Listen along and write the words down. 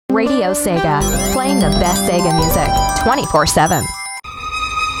Radio Sega, playing the best Sega music 24/7.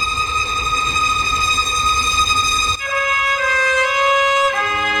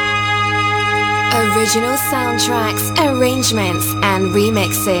 Original soundtracks, arrangements, and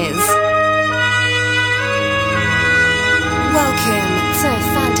remixes. Welcome to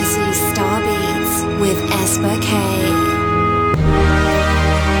Phantasy Star Beats with Esper K.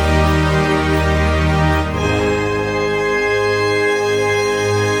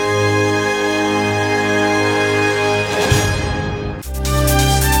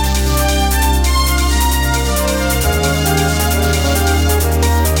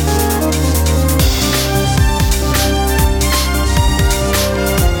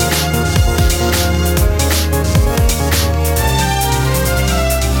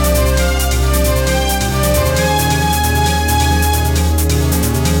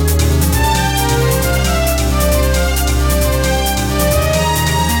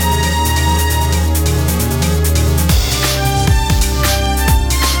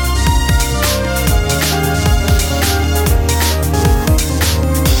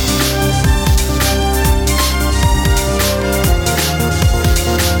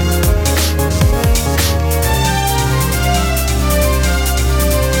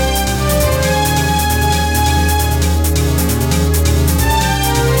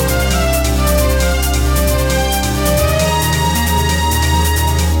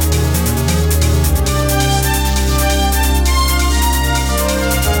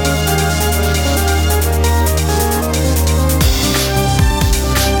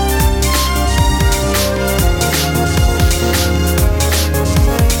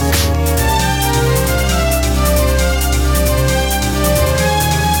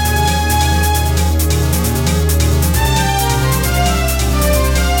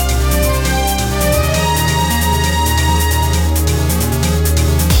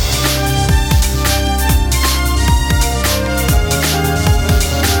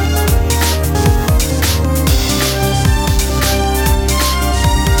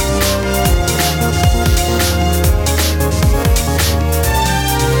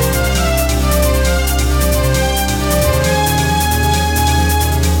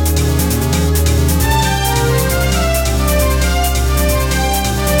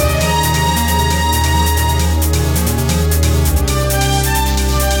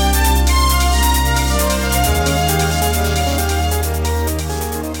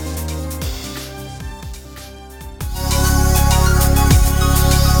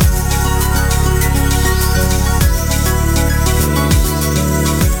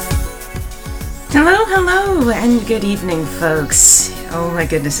 And good evening, folks. Oh my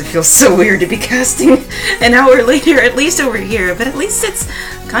goodness, it feels so weird to be casting an hour later, at least over here, but at least it's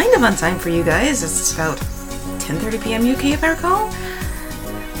kind of on time for you guys. It's about 10:30 p.m. UK, if I recall.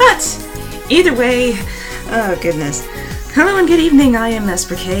 But either way, oh goodness. Hello and good evening, I am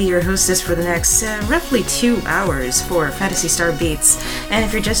Esper K, your hostess for the next roughly 2 hours for Phantasy Star Beats. And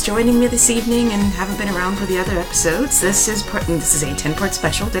if you're just joining me this evening and haven't been around for the other episodes, this is a 10-part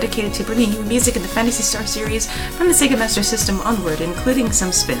special dedicated to bringing you music in the Phantasy Star series from the Sega Master System onward, including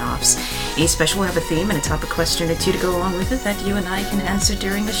some spin-offs. Each special will have a theme and a topic question or two to go along with it that you and I can answer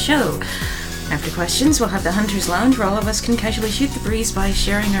during the show. After questions, we'll have the Hunter's Lounge, where all of us can casually shoot the breeze by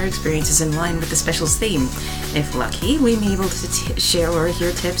sharing our experiences in line with the special's theme. If lucky, we may be able to share or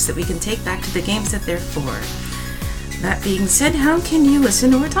hear tips that we can take back to the games that they're for. That being said, how can you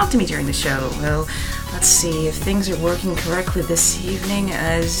listen or talk to me during the show? Well, let's see if things are working correctly this evening,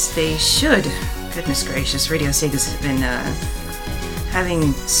 as they should. Goodness gracious, Radio Sega's been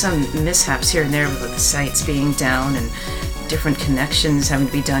having some mishaps here and there with the sites being down and different connections having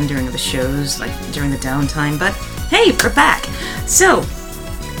to be done during the shows, like during the downtime, but hey, we're back! So,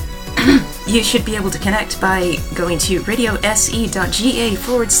 you should be able to connect by going to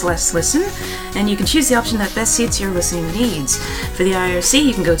radiose.ga/listen, and you can choose the option that best suits your listening needs. For the IRC,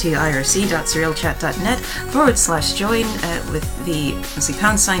 you can go to irc.surrealchat.net/join with the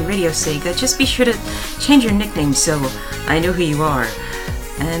 # Radio Sega. Just be sure to change your nickname so I know who you are.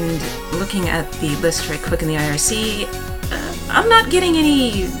 And looking at the list right quick in the IRC, I'm not getting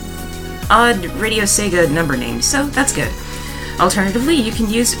any odd Radio Sega number names, so that's good. Alternatively, you can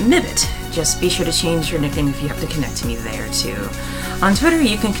use Mibit. Just be sure to change your nickname if you have to connect to me there, too. On Twitter,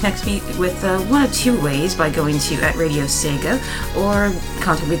 you can connect me with one of two ways, by going to @RadioSega, or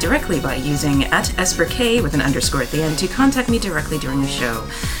contact me directly by using @EsperK with an underscore at the end to contact me directly during the show.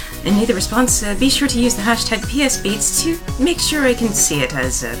 In either response, be sure to use the hashtag PSBeats to make sure I can see it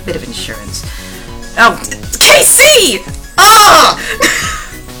as a bit of insurance. Oh, KC! Ah!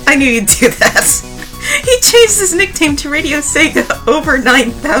 I knew you'd do that. He changed his nickname to Radio Sega over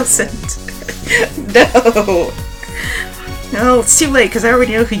 9000. No. No, it's too late because I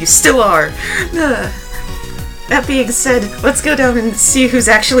already know who you still are. That being said, let's go down and see who's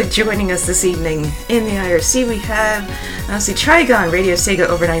actually joining us this evening. In the IRC we have, Trigon, Radio Sega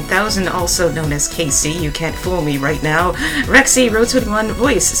over 9000, also known as KC, you can't fool me right now. Rexy, Road21,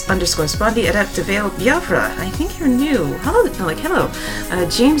 Voice, _ Spondy, Adaptavale, Biafra, I think you're new. Hello.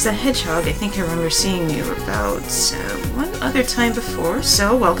 James the Hedgehog, I think I remember seeing you about one other time before,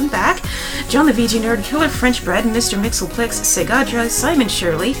 so welcome back. John the VG Nerd, Killer French Bread, Mr. Mixelplex, Segadra, Simon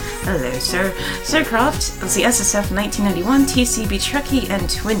Shirley, hello sir, Sir Croft, the SSF 1991, TCB Trekkie, and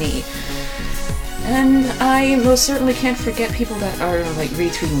Twinny. And I most certainly can't forget people that are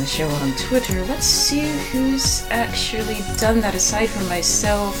retweeting the show on Twitter. Let's see who's actually done that aside from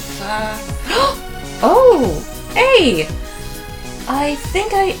myself. Oh! Hey! I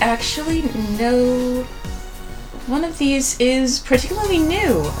think I actually know one of these is particularly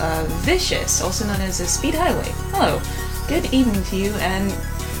new. Vicious, also known as a Speed Highway. Hello. Good evening to you, and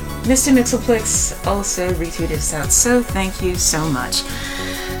Mr. Mixelplix also retweeted us out, so thank you so much.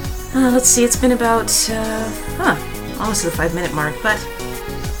 Let's see, it's been about, almost to the 5-minute mark, but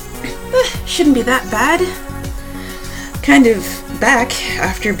shouldn't be that bad. Kind of back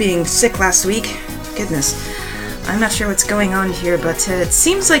after being sick last week. Goodness, I'm not sure what's going on here, but it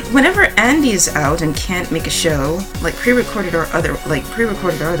seems like whenever Andy's out and can't make a show, pre-recorded or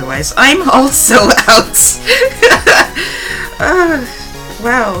otherwise, I'm also out.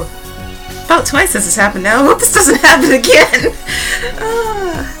 Wow. About twice this has happened now. I hope this doesn't happen again.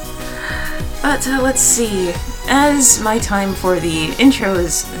 But let's see. As my time for the intro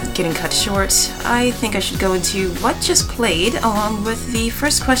is getting cut short, I think I should go into what just played, along with the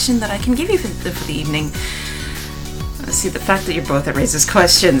first question that I can give you for the evening. Let's see, the fact that you're both at raises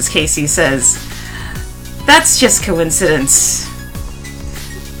questions, Casey says. That's just coincidence.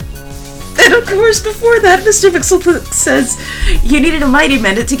 And of course, before that, Mr. Mixelplex says, you needed a Mighty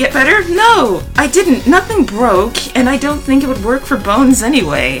Mendit to get better? No, I didn't. Nothing broke, and I don't think it would work for bones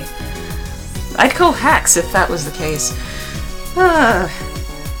anyway. I'd call hacks if that was the case.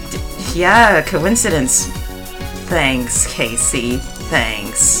 Yeah, coincidence. Thanks, Casey.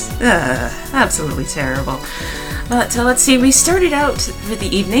 Thanks. Absolutely terrible. But let's see, we started out for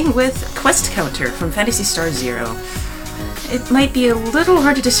the evening with Quest Counter from Phantasy Star Zero. It might be a little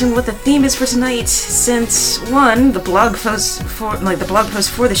hard to discern what the theme is for tonight, since one, the blog post for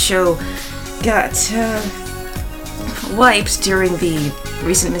the show got wiped during the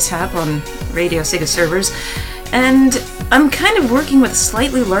recent mishap on Radio Sega servers, and I'm kind of working with a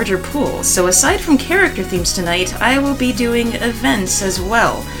slightly larger pool, so aside from character themes tonight, I will be doing events as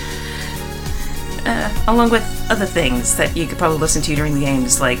well. Along with other things that you could probably listen to during the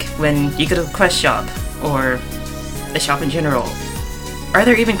games, like when you go to the quest shop, or the shop in general. Are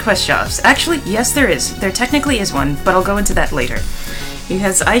there even quest shops? Actually, yes there is. There technically is one, but I'll go into that later,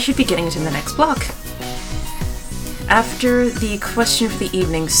 because I should be getting into the next block after the question for the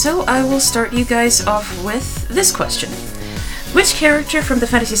evening, so I will start you guys off with this question. Which character from the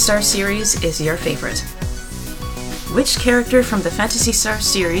Phantasy Star series is your favorite? Which character from the Phantasy Star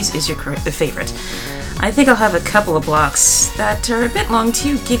series is your favorite? I think I'll have a couple of blocks that are a bit long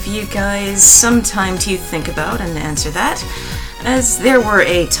to give you guys some time to think about and answer that, as there were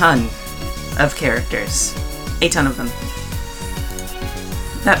a ton of characters. A ton of them.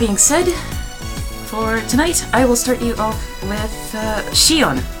 That being said, for tonight, I will start you off with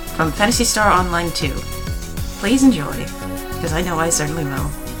Shion from Phantasy Star Online 2. Please enjoy, because I know I certainly will.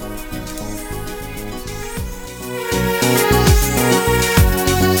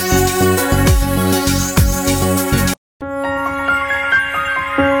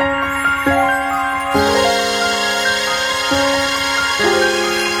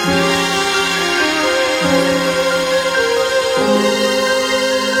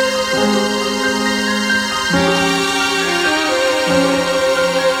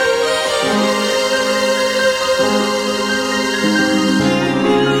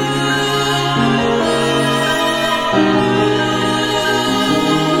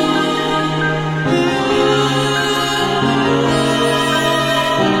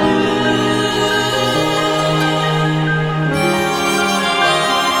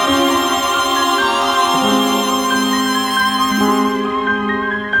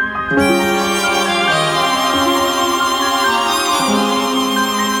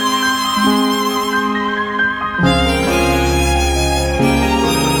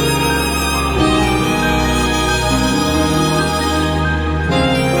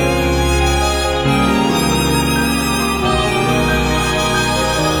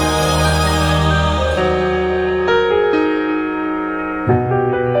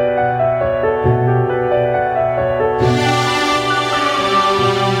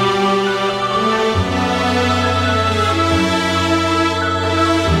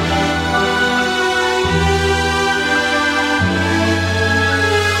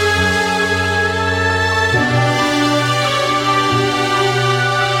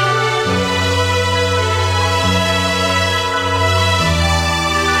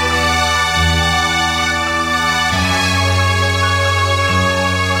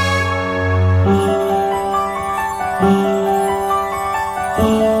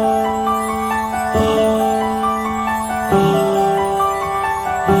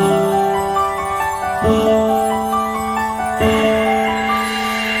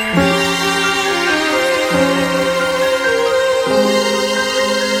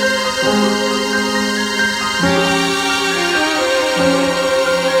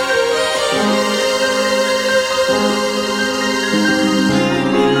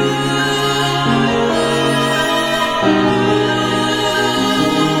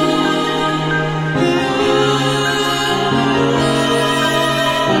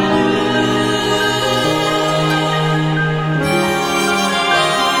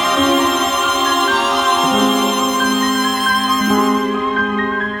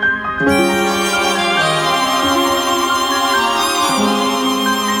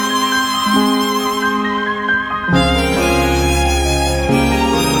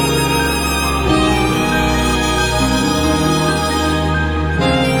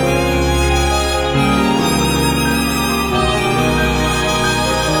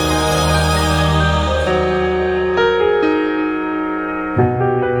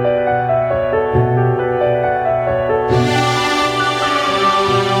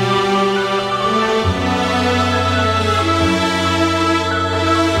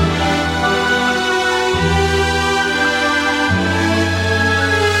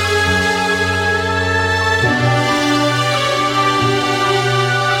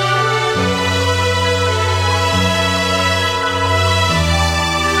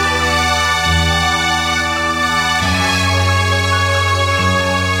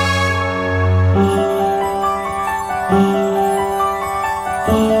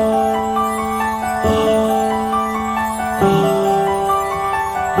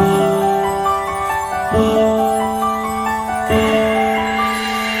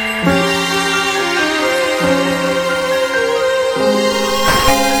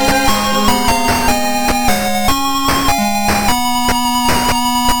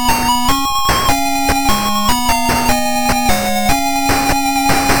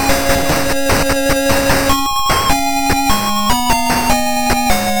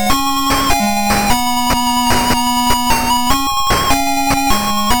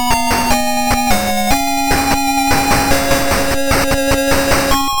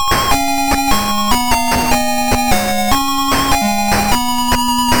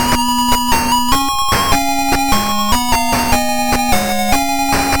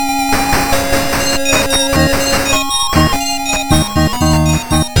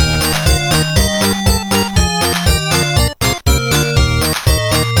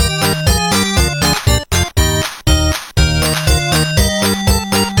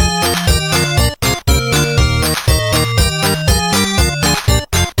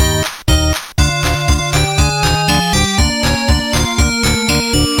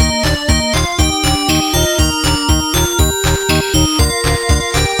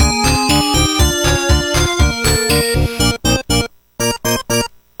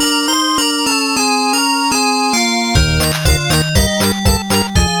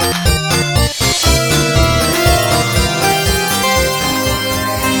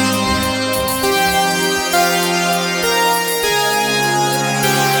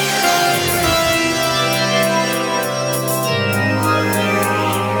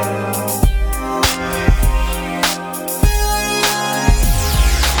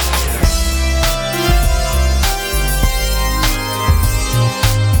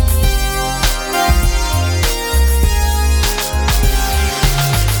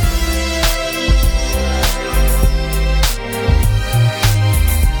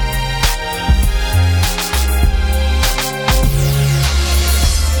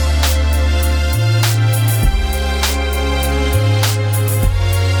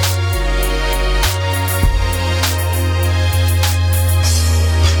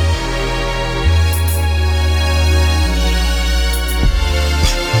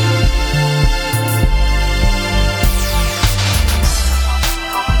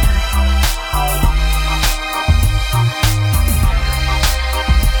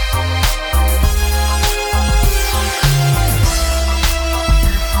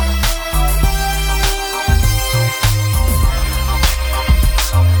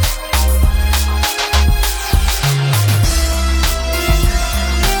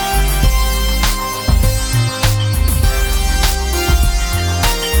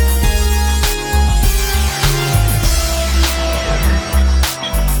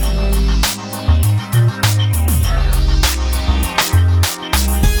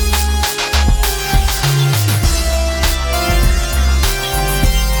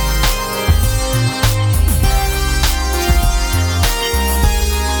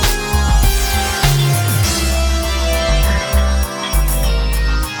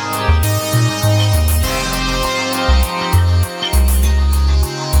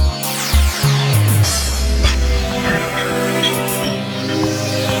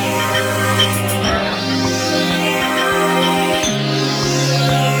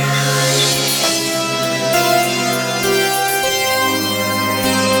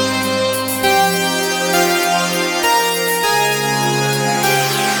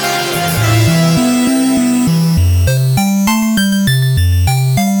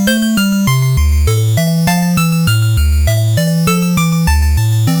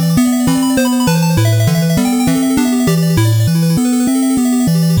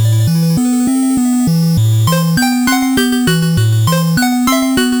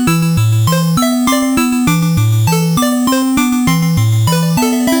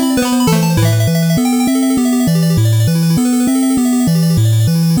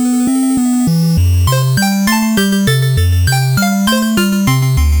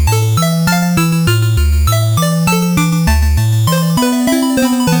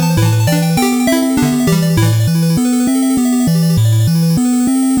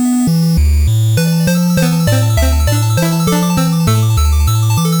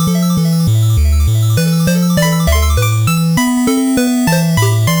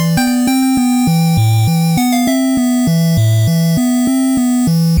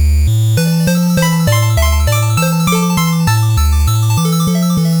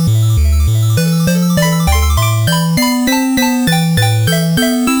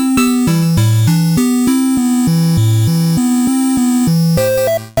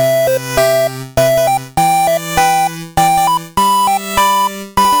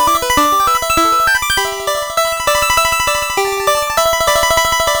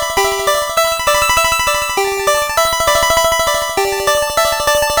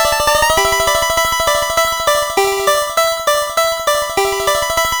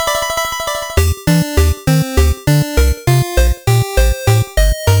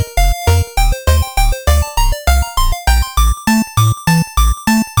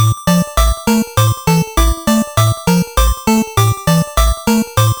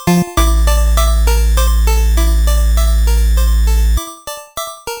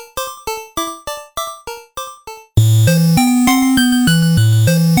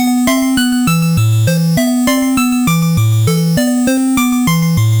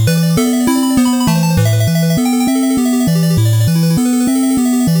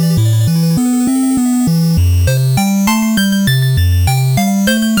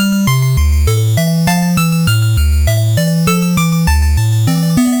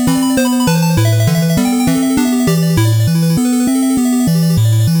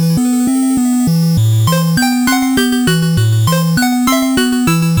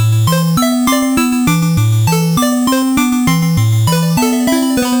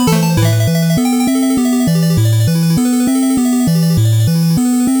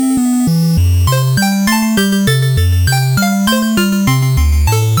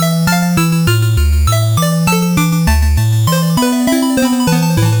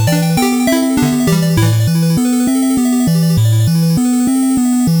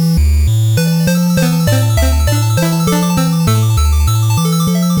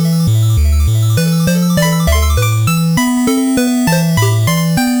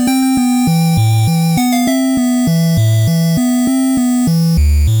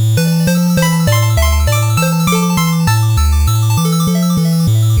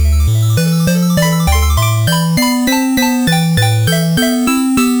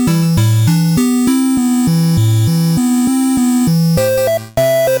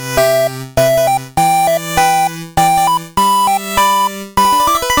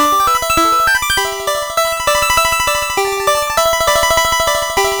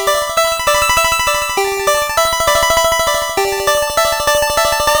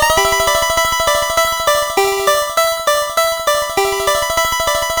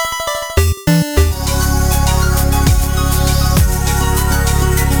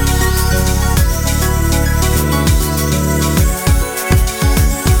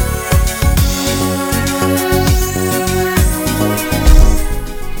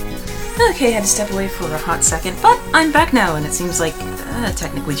 Okay, I had to step away for a hot second, but I'm back now, and it seems like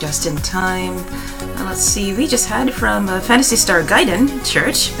technically just in time. Let's see, we just had from Phantasy Star Gaiden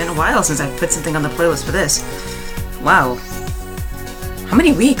Church. Been a while since I've put something on the playlist for this. Wow. How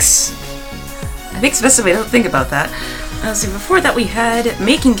many weeks? I think it's best if I don't think about that. Let's see, before that we had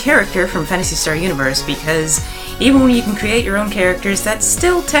Making Character from Phantasy Star Universe, because even when you can create your own characters, that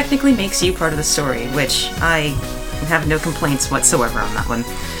still technically makes you part of the story, which I have no complaints whatsoever on that one.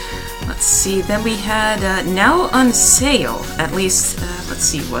 Let's see, then we had Now on Sale, at least, let's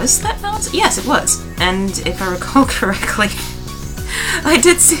see, was that Now on Sale? Yes, it was. And if I recall correctly, I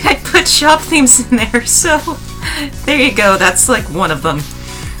did see I put shop themes in there, so there you go, that's like one of them.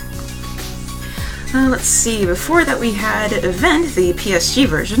 Let's see, before that we had Event, the PSG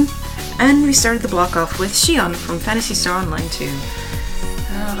version, and we started the block off with Xion from Phantasy Star Online 2.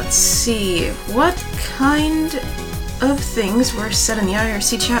 Let's see, what kind of things were said in the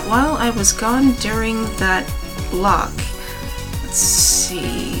IRC chat while I was gone during that block? Let's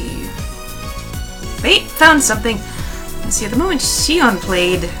see... Wait, found something! Let's see, at the moment Xion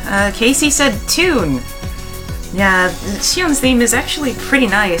played, Casey said Tune. Yeah, Xion's theme is actually pretty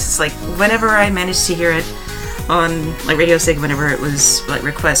nice. It's like, whenever I managed to hear it on, like, Radio Sig, whenever it was, like,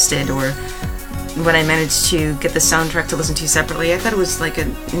 requested, or when I managed to get the soundtrack to listen to separately, I thought it was, like, a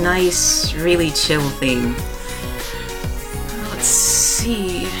nice, really chill theme. Let's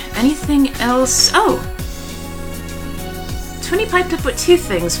see... anything else? Oh! Tony piped up with two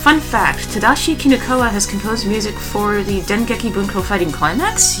things. Fun fact, Tadashi Kinukawa has composed music for the Dengeki Bunko Fighting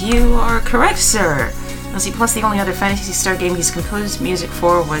Climax? You are correct, sir! Let's see, plus the only other Phantasy Star game he's composed music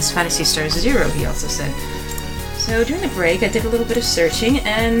for was Phantasy Star Zero, he also said. So during the break, I did a little bit of searching,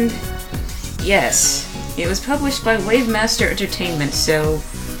 and yes, it was published by Wavemaster Entertainment, so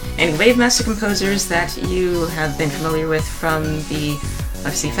any Wavemaster composers that you have been familiar with from the,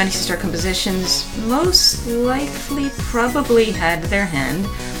 obviously, Phantasy Star compositions most likely probably had their hand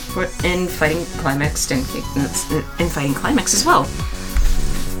in Fighting Climax as well.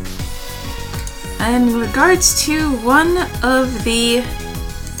 And in regards to one of the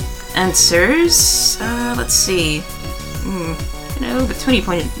answers, let's see. But Tony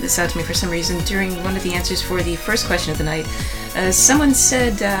pointed this out to me for some reason during one of the answers for the first question of the night. Someone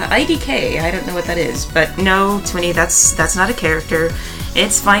said IDK. I don't know what that is, but no, Twinny, that's not a character.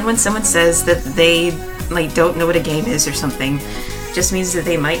 It's fine when someone says that they don't know what a game is or something. Just means that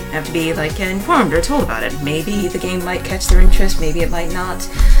they might have to be informed or told about it. Maybe the game might catch their interest, maybe it might not.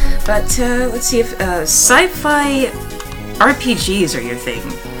 But let's see, if sci-fi RPGs are your thing,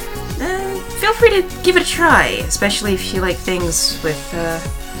 feel free to give it a try, especially if you like things with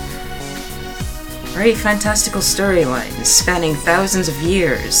very fantastical storylines spanning thousands of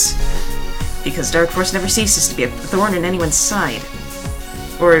years. Because Dark Force never ceases to be a thorn in anyone's side.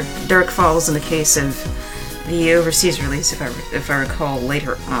 Or Dark Falls in the case of the overseas release, if I recall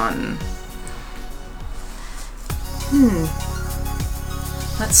later on.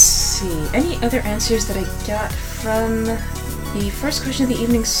 Let's see. Any other answers that I got from the first question of the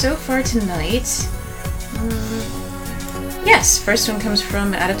evening so far tonight? Yes, first one comes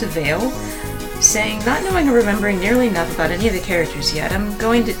from Adaptive Veil, saying, not knowing or remembering nearly enough about any of the characters yet, I'm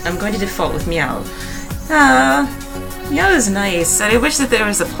going to default with Meow. Meow is nice. I wish that there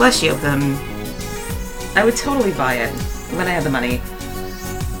was a plushie of them. I would totally buy it when I had the money.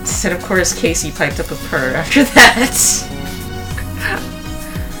 Said, of course, Casey piped up a purr after that.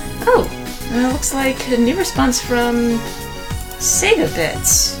 Looks like a new response from Sega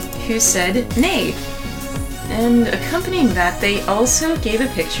Bits, who said nay. And accompanying that, they also gave a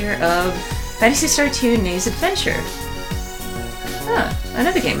picture of Phantasy Star 2 Nay's Adventure.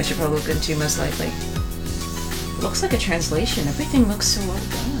 Another game I should probably look into, most likely. Looks like a translation. Everything looks so well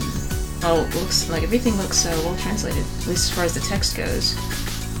done. Oh, it looks like everything looks well translated, at least as far as the text goes.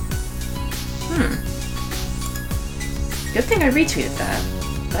 Good thing I retweeted that.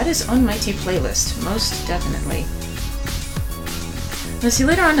 That is on my T playlist, most definitely. Let's see,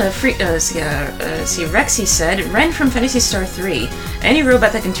 later on, Rexy said, Ren from Phantasy Star 3. Any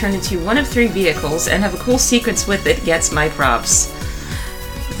robot that can turn into one of 3 vehicles and have a cool sequence with it gets my props.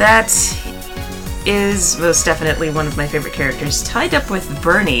 That is most definitely one of my favorite characters, tied up with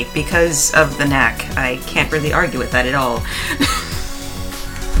Bernie because of the knack. I can't really argue with that at all.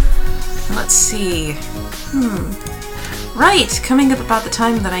 Let's see. Right, coming up about the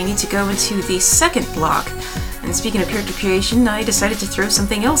time that I need to go into the second block. And speaking of character creation, I decided to throw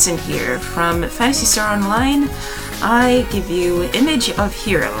something else in here. From Phantasy Star Online, I give you Image of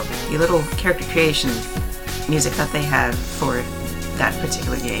Hero, the little character creation music that they have for that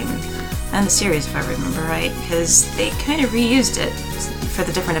particular game. and the series, if I remember right, because they kind of reused it for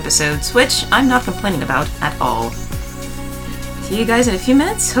the different episodes, which I'm not complaining about at all. See you guys in a few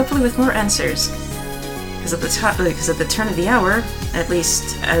minutes, hopefully with more answers. Because at the turn of the hour, at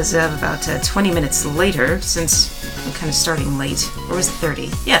least as of about 20 minutes later, since I'm kind of starting late, or was it 30?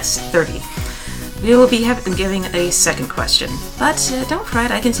 Yes, 30. We will be giving a second question, but don't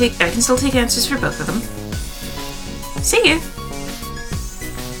fret, I can still take answers for both of them. See you!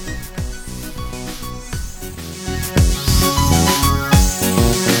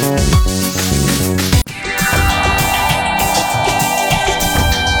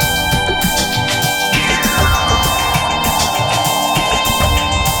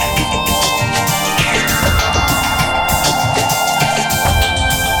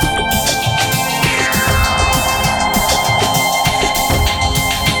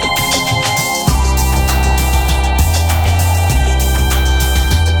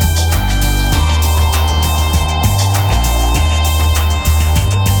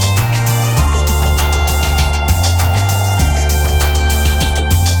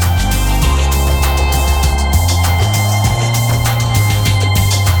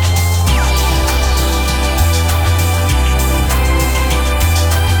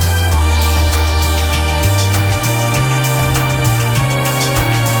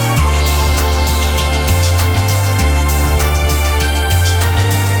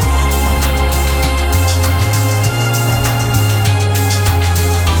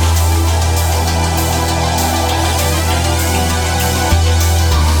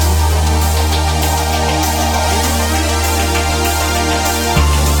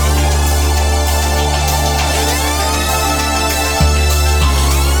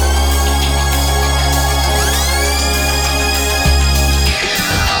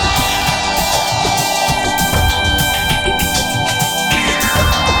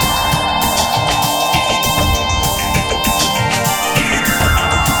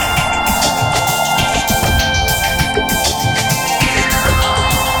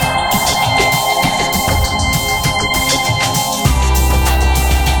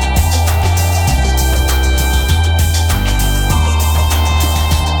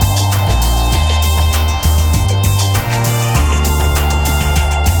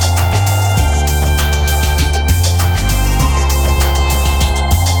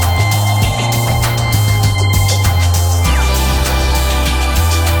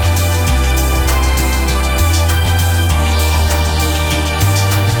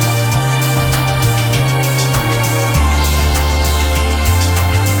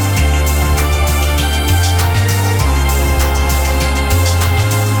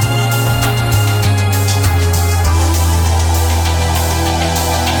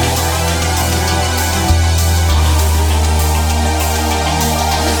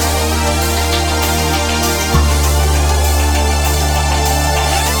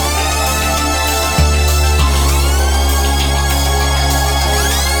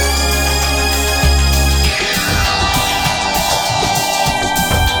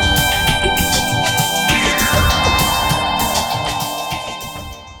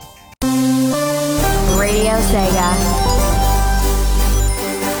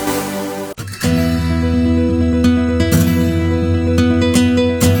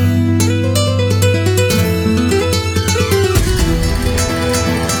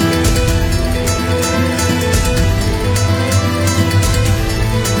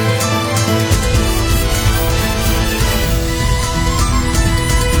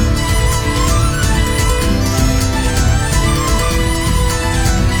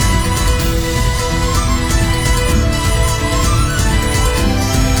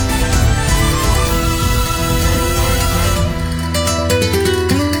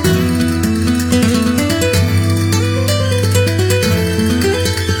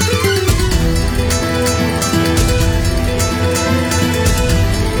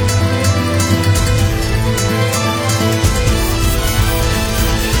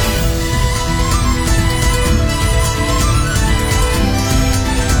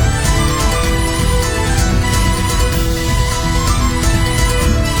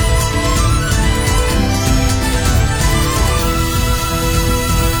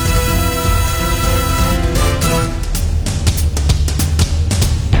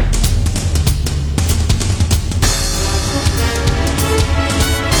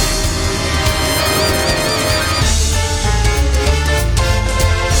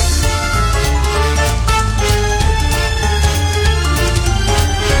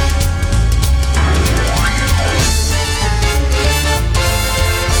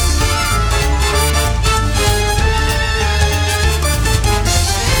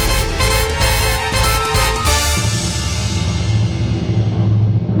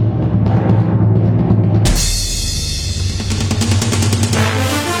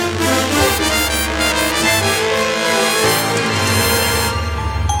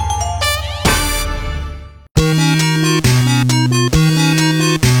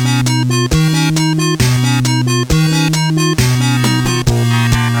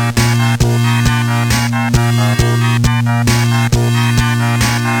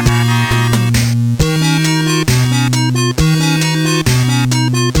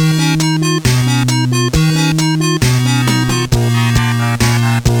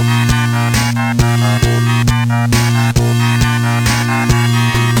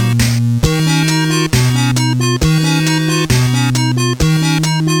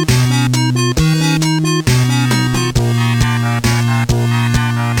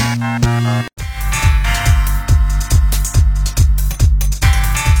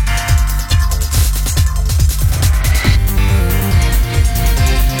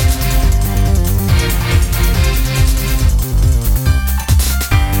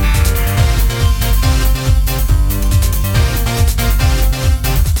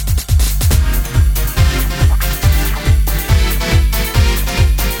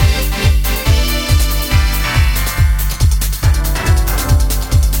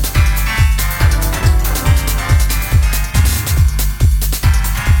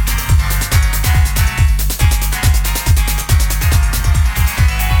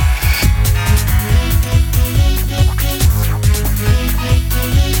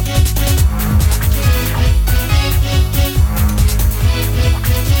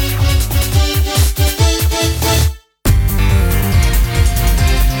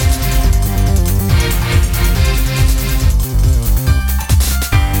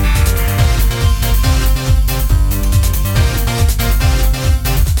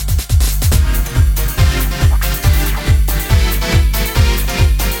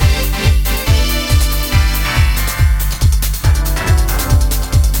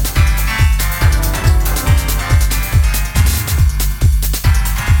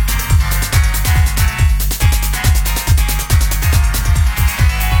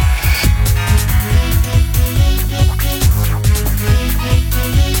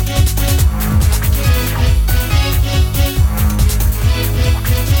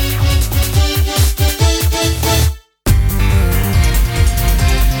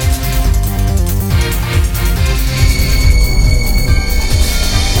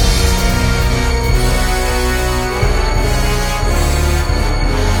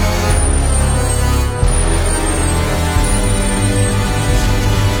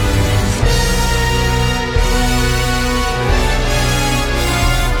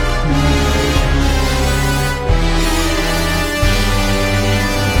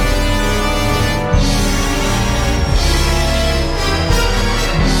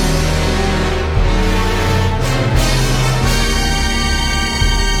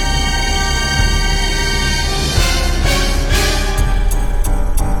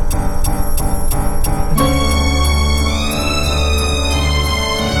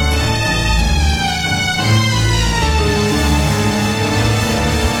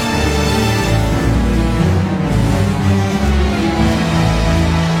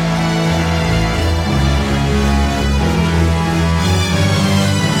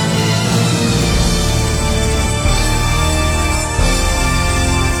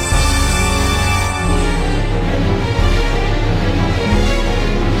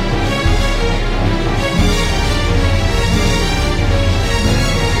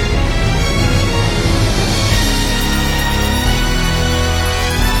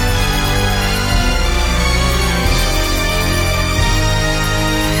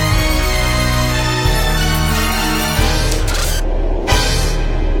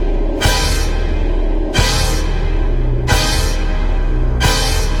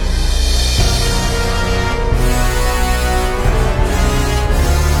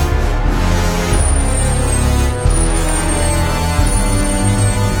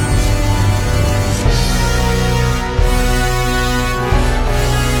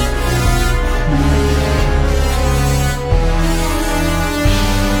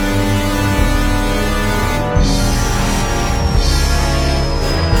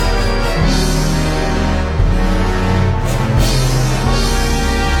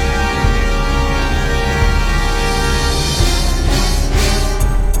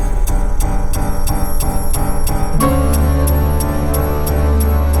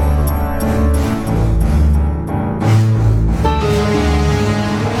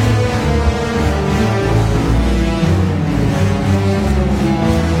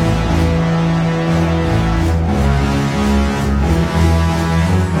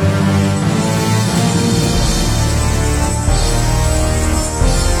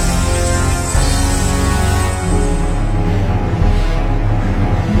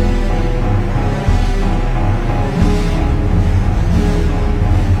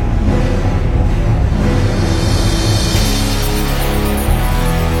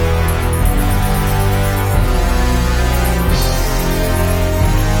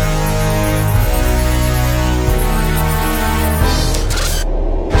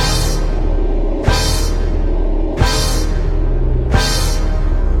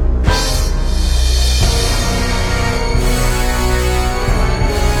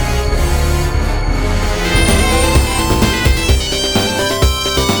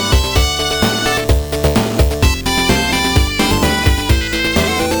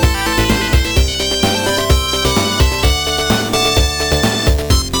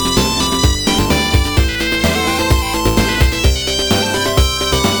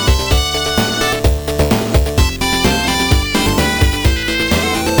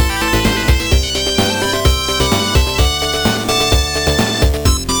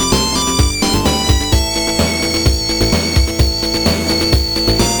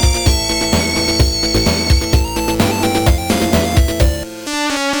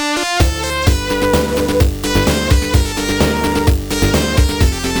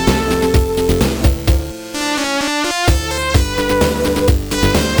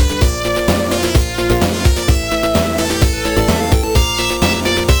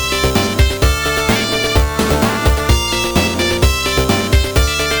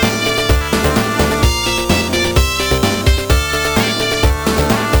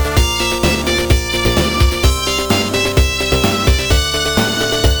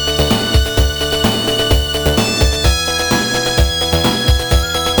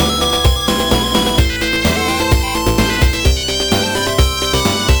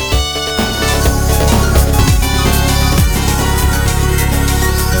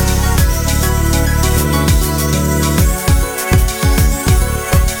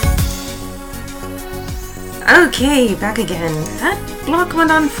 Okay, back again. That block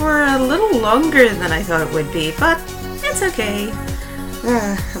went on for a little longer than I thought it would be, but it's okay.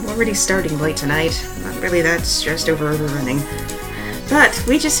 I'm already starting late tonight. Not really that stressed over overrunning. But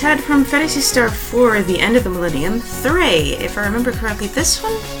we just had from Phantasy Star 4, The End of the Millennium, Thray. If I remember correctly, this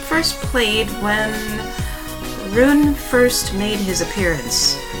one first played when Rune first made his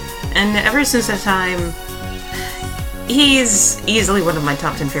appearance. And ever since that time, he's easily one of my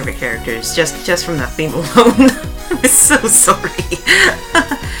top 10 favorite characters, just from that theme alone. I'm so sorry.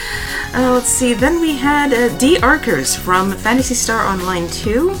 Let's see, then we had D. Arkers from Phantasy Star Online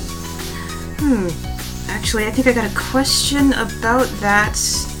 2. Actually, I think I got a question about that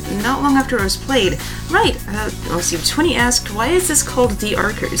not long after it was played. Right, let's see, Twinny asked, why is this called D.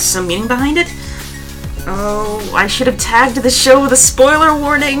 Arkers? Some meaning behind it? Oh, I should have tagged the show with a spoiler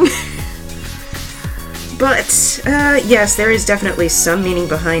warning! But, yes, there is definitely some meaning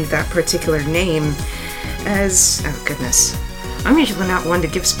behind that particular name, as... oh, goodness. I'm usually not one to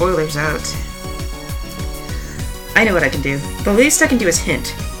give spoilers out. I know what I can do. The least I can do is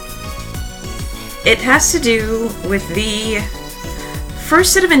hint. It has to do with the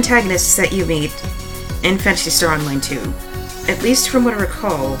first set of antagonists that you meet in Phantasy Star Online 2. At least from what I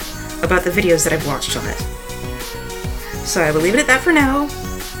recall about the videos that I've watched on it. So I will leave it at that for now.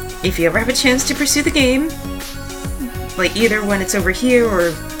 If you ever have a chance to pursue the game, like either when it's over here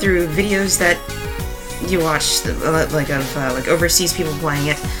or through videos that you watch, like overseas people playing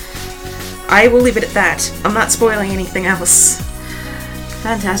it, I will leave it at that. I'm not spoiling anything else.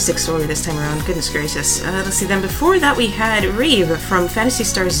 Fantastic story this time around, goodness gracious. Let's see, then before that we had Reeve from Phantasy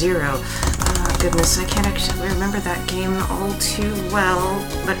Star Zero. Goodness, I can't actually remember that game all too well,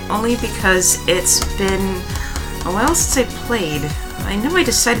 but only because it's been a while since I played. I know I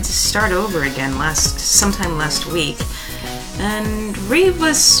decided to start over again sometime last week, and Reeve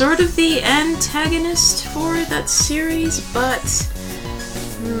was sort of the antagonist for that series, but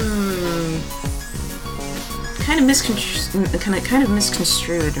kind of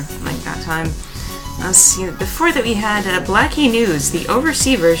misconstrued like that time. Let's see, before that we had Blackie News, the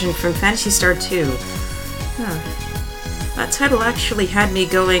overseas version from Phantasy Star 2. That title actually had me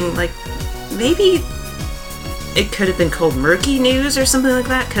going, like, maybe it could have been called Murky News or something like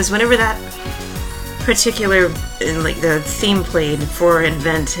that, because whenever that particular, the theme played for an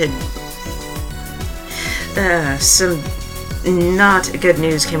event had some not good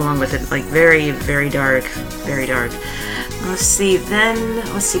news came along with it, like very, very dark, very dark. Let's see,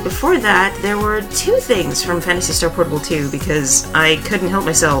 before that, there were two things from Phantasy Star Portable 2, because I couldn't help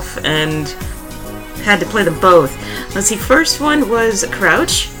myself, and had to play them both. Let's see, first one was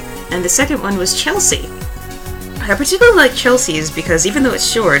Crouch, and the second one was Chelsea. I particularly like Chelsea's because even though it's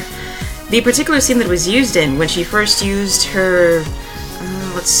short, the particular scene that it was used in, when she first used her,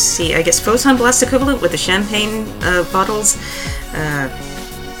 let's see, I guess Photon Blast equivalent with the champagne bottles,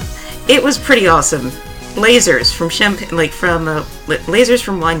 it was pretty awesome. Lasers from lasers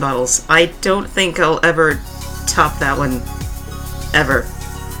from wine bottles. I don't think I'll ever top that one, ever.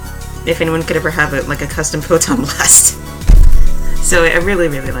 If anyone could ever have it, like a custom Photon Blast. So I really,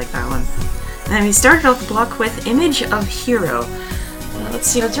 really like that one. And we started off the block with Image of Hero. Let's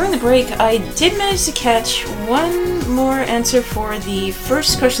see, during the break, I did manage to catch one more answer for the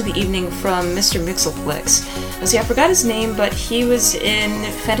first question of the evening from Mr. Mixelflix. See, I forgot his name, but he was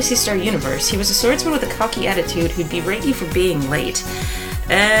in Phantasy Star Universe. He was a swordsman with a cocky attitude who'd berate you for being late.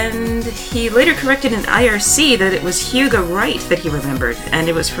 And he later corrected in IRC that it was Hugo Wright that he remembered, and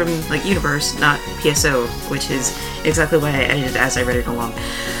it was from, Universe, not PSO, which is exactly why I edited as I read it along.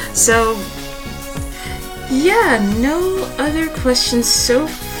 So, yeah, no other questions so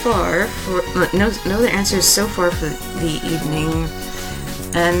far no other answers so far for the evening.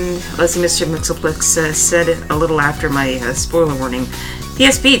 And let's see, Mr. Mixelplex said a little after my spoiler warning.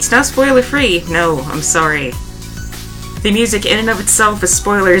 PS Beats, not spoiler free. No, I'm sorry. The music in and of itself is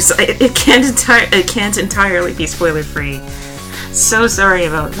spoilers. It can't entirely be spoiler free. So sorry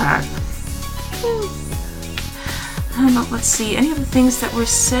about that. Let's see, any of the things that were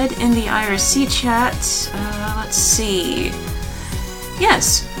said in the IRC chat, let's see.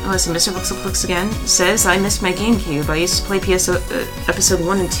 Yes, let's see, Mr. Mixelplex again says, I missed my GameCube. I used to play episode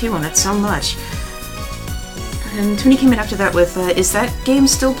 1 and 2 on it so much. And Tony came in after that with, is that game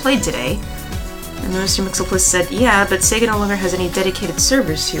still played today? And Mr. Mixelplex said, yeah, but Sega no longer has any dedicated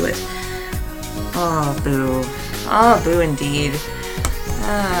servers to it. Oh, boo. Oh, boo indeed.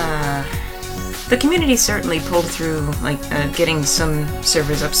 The community certainly pulled through, getting some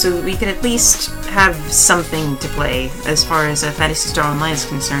servers up so we could at least have something to play as far as Phantasy Star Online is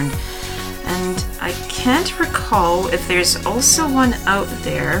concerned. And I can't recall if there's also one out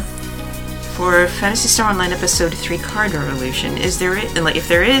there for Phantasy Star Online Episode 3 Card Revolution. Is there, like, if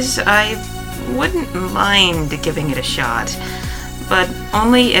there is, I wouldn't mind giving it a shot, but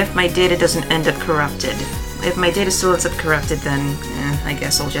only if my data doesn't end up corrupted. If my data still ends up corrupted, then I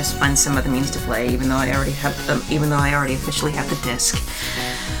guess I'll just find some other means to play, even though I already officially have the disc.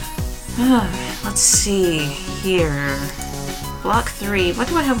 Let's see here. Block 3. What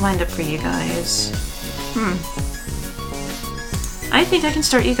do I have lined up for you guys? I think I can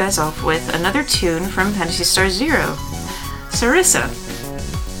start you guys off with another tune from Phantasy Star Zero, Sarissa,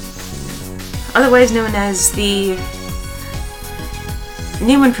 otherwise known as the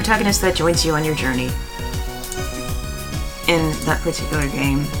Newman protagonist that joins you on your journey in that particular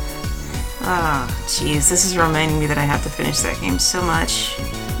game. Ah, jeez, this is reminding me that I have to finish that game so much.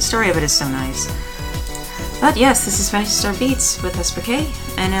 The story of it is so nice. But yes, this is Phantasy Star Beats with SPK,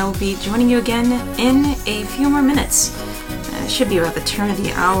 and I'll be joining you again in a few more minutes. It should be about the turn of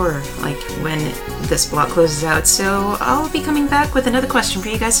the hour, like when this block closes out, so I'll be coming back with another question for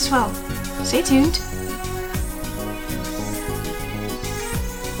you guys as well. Stay tuned.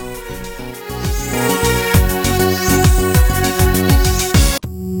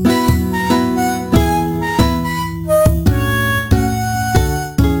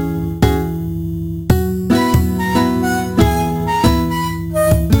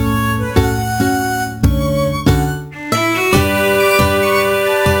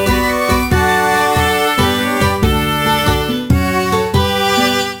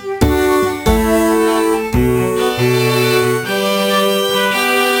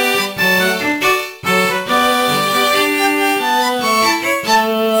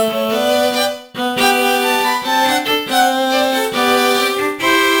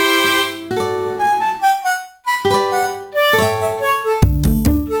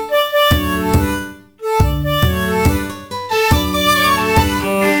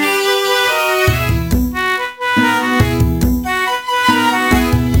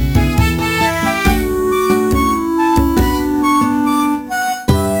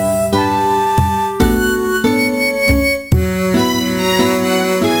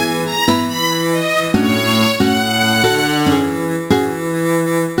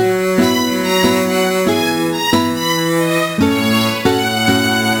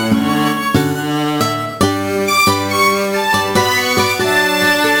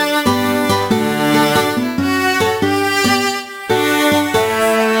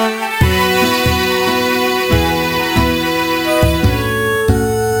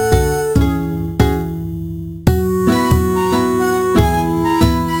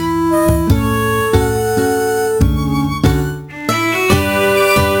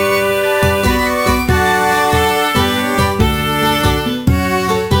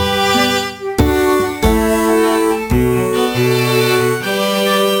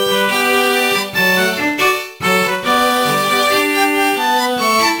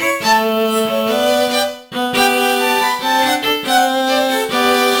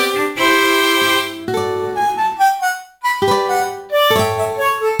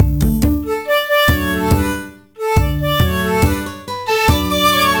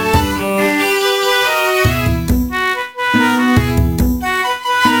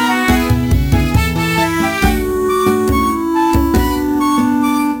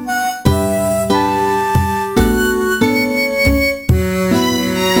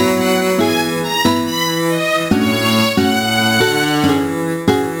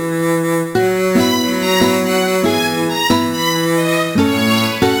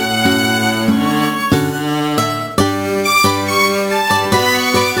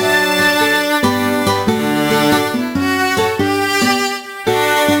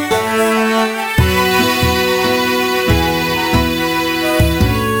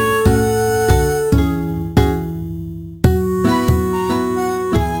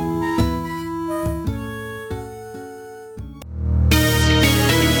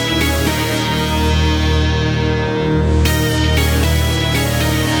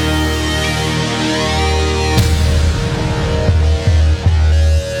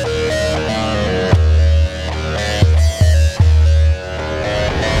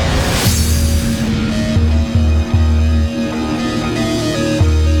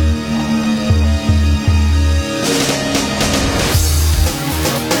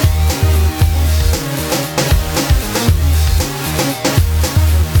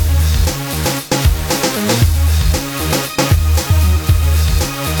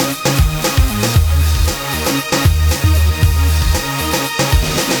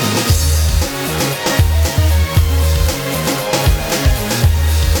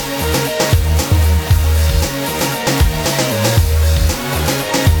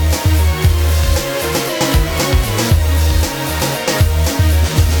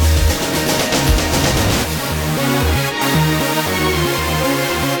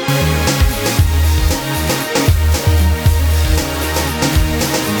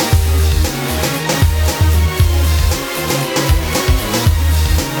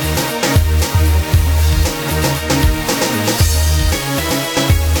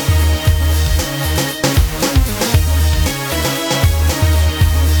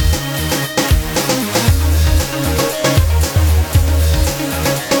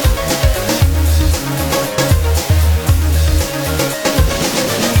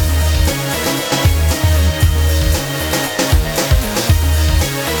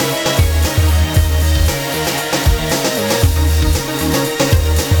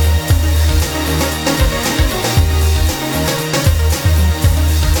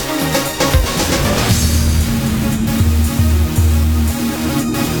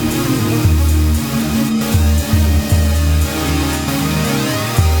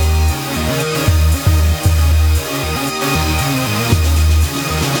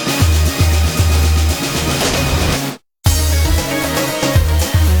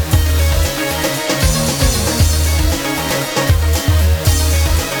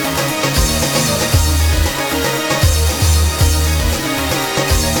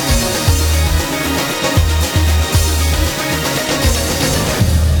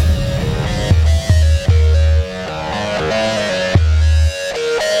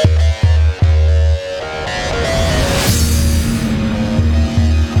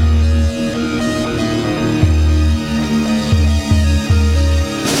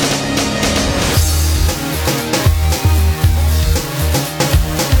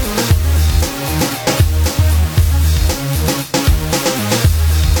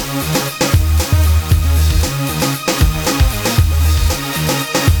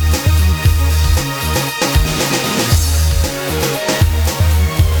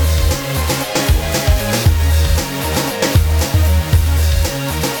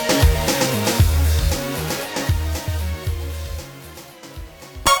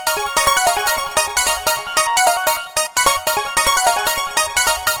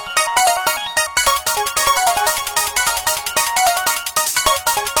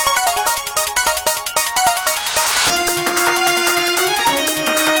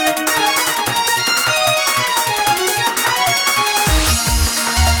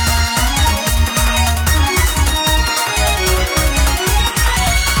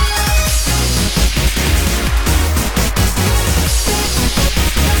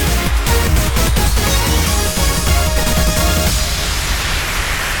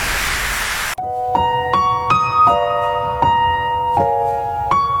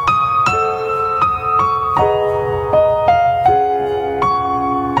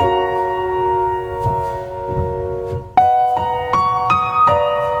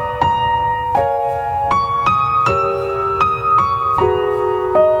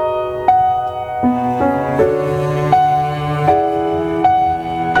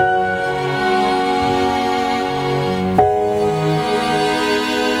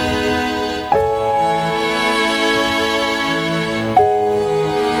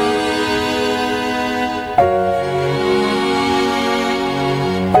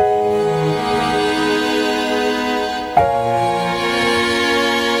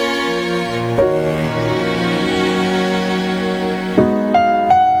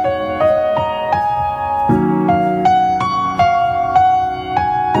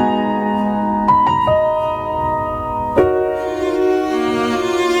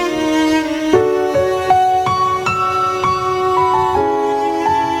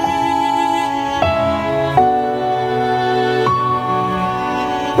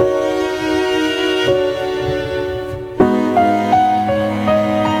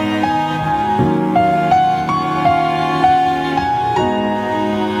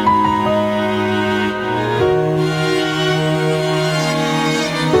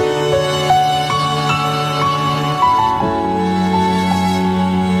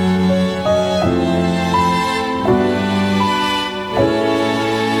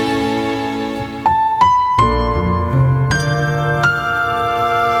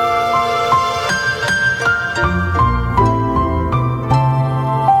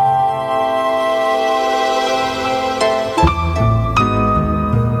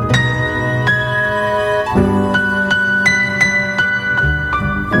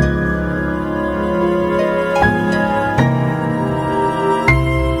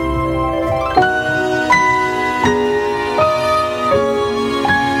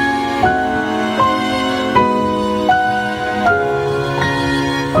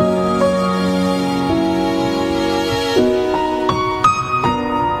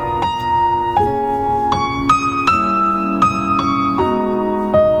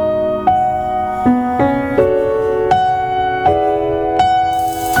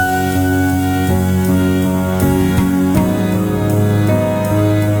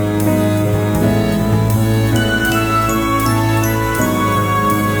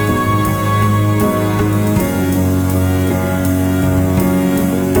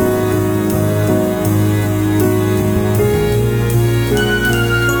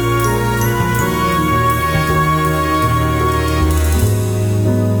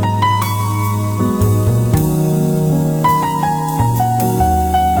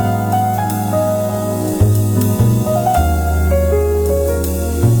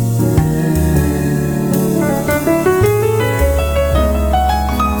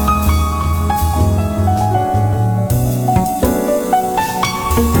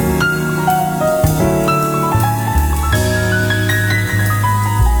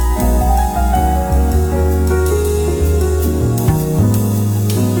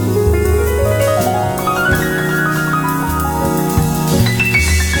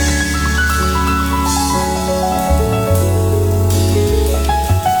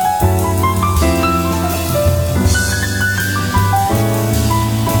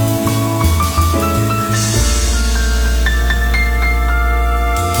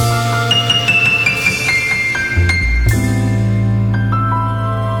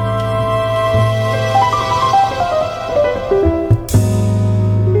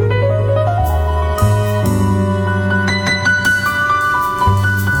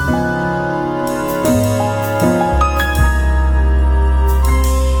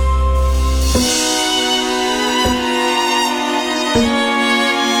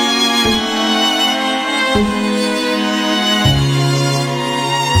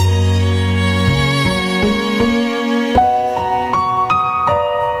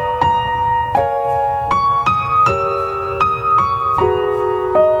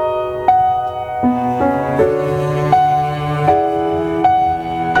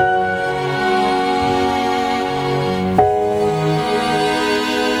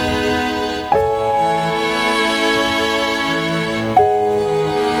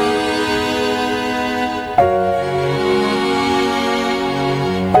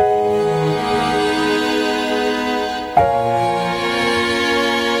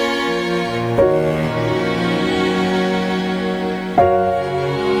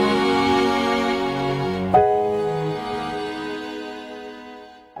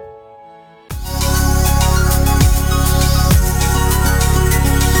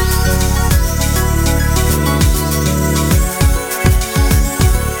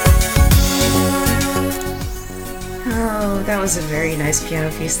 That was a very nice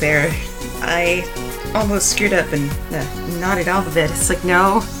piano piece there. I almost screwed up and nodded off a bit. It's like,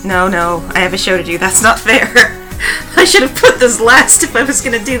 no, I have a show to do. That's not fair. I should have put this last if I was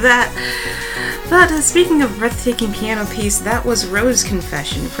going to do that. But speaking of breathtaking piano piece, that was Rose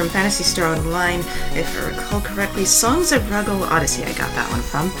Confession from Phantasy Star Online. If I recall correctly, Songs of Ruggle Odyssey I got that one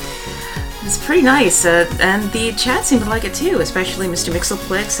from. It's pretty nice, and the chat seemed to like it too, especially Mr.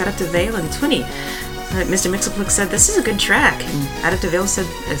 Mixelplix, Adaptive Veil, and Twinny. Mr. Mixelplix said, "This is a good track," and Adaptive Veil said,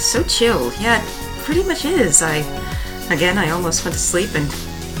 "It's so chill." Yeah, it pretty much is. I almost went to sleep and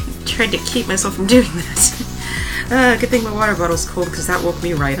tried to keep myself from doing that. Good thing my water bottle's cold, because that woke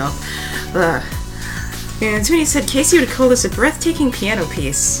me right up. And Twinny said, "Casey would call this a breathtaking piano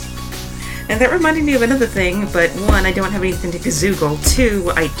piece." And that reminded me of another thing, but one, I don't have anything to gazoogle.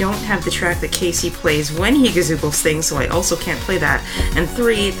 Two, I don't have the track that Casey plays when he gazoogles things, so I also can't play that. And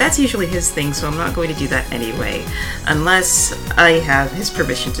three, that's usually his thing, so I'm not going to do that anyway. Unless I have his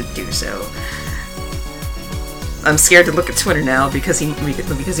permission to do so. I'm scared to look at Twitter now because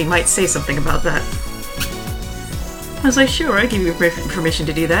he might say something about that. I was like, sure, I give you permission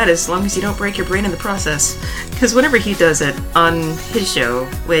to do that as long as you don't break your brain in the process. Because whenever he does it on his show,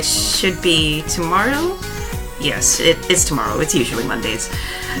 which should be tomorrow? Yes, it's tomorrow. It's usually Mondays.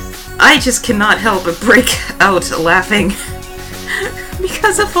 I just cannot help but break out laughing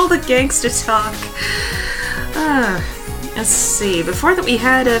because of all the gangster talk. Let's see. Before that, we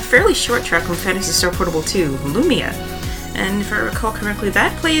had a fairly short track from Phantasy Star Portable 2, Lumia. And if I recall correctly,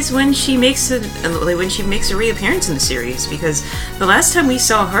 that plays when she makes a reappearance in the series, because the last time we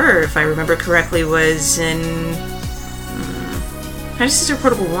saw her, if I remember correctly, was in Phantasy Star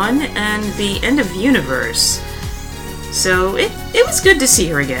Portable 1 and the End of Universe. So it was good to see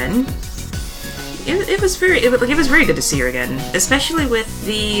her again. It was very good to see her again, especially with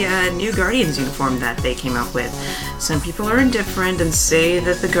the new Guardians uniform that they came out with. Some people are indifferent and say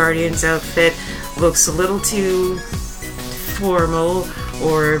that the Guardians outfit looks a little too formal,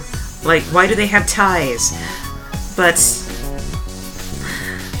 or like, why do they have ties? But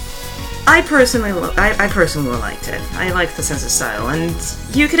I personally liked it. I liked the sense of style, and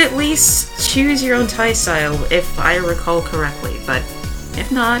you could at least choose your own tie style if I recall correctly, but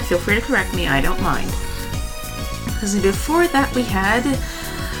if not, feel free to correct me, I don't mind. Because before that we had,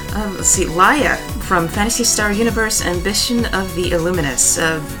 let's see, Laia from Phantasy Star Universe Ambition of the Illuminous.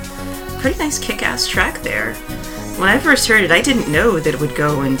 Pretty nice kick-ass track there. When I first heard it, I didn't know that it would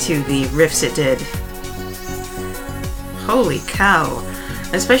go into the riffs it did. Holy cow.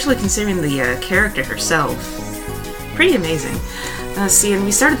 Especially considering the character herself. Pretty amazing. See, and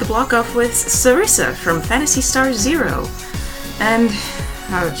we started the block off with Sarissa from Phantasy Star Zero. And,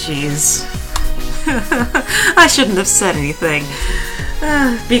 oh jeez. I shouldn't have said anything.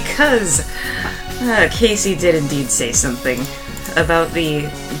 Because Casey did indeed say something. about the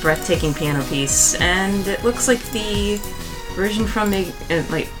breathtaking piano piece, and it looks like the version from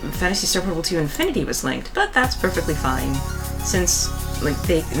like Phantasy Star Portable 2 Infinity was linked, but that's perfectly fine, since like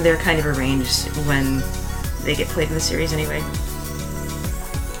they're kind of arranged when they get played in the series anyway.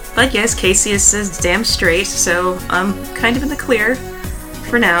 But yes, Casey is damn straight, so I'm kind of in the clear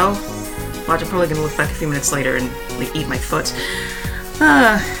for now. Watch, I'm probably gonna look back a few minutes later and like eat my foot.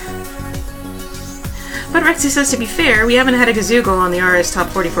 But Rexy says, to be fair, we haven't had a Gazoogle on the RS Top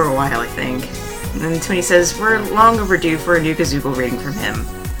 40 for a while, I think. And Twinny says, we're long overdue for a new Gazoogle rating from him.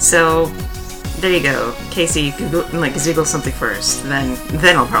 So, there you go. Casey, Gazoogle something first, then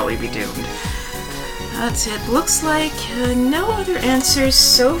I'll probably be doomed. But it looks like no other answers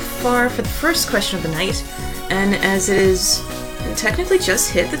so far for the first question of the night, and as it is technically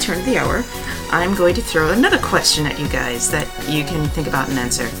just hit the turn of the hour, I'm going to throw another question at you guys that you can think about and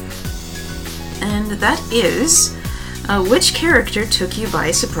answer. And that is, which character took you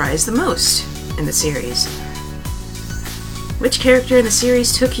by surprise the most in the series? Which character in the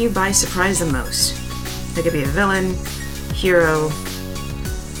series took you by surprise the most? It could be a villain, hero,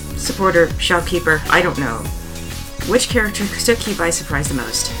 supporter, shopkeeper, I don't know. Which character took you by surprise the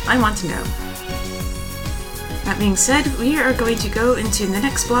most? I want to know. That being said, we are going to go into the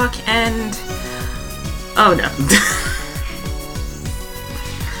next block and... oh no.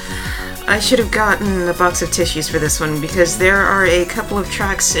 I should have gotten a box of tissues for this one, because there are a couple of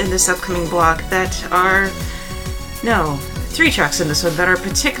tracks in this upcoming block that are... no, 3 tracks in this one that are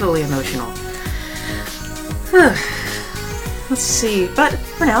particularly emotional. Let's see, but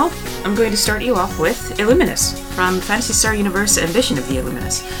for now, I'm going to start you off with Illuminus, from Phantasy Star Universe Ambition of the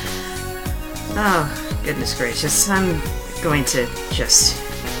Illuminus. Oh, goodness gracious, I'm going to just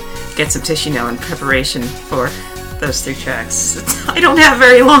get some tissue now in preparation for those 3 tracks. I don't have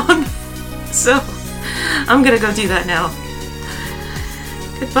very long, so I'm gonna go do that now.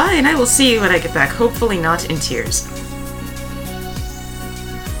 Goodbye, and I will see you when I get back, hopefully not in tears.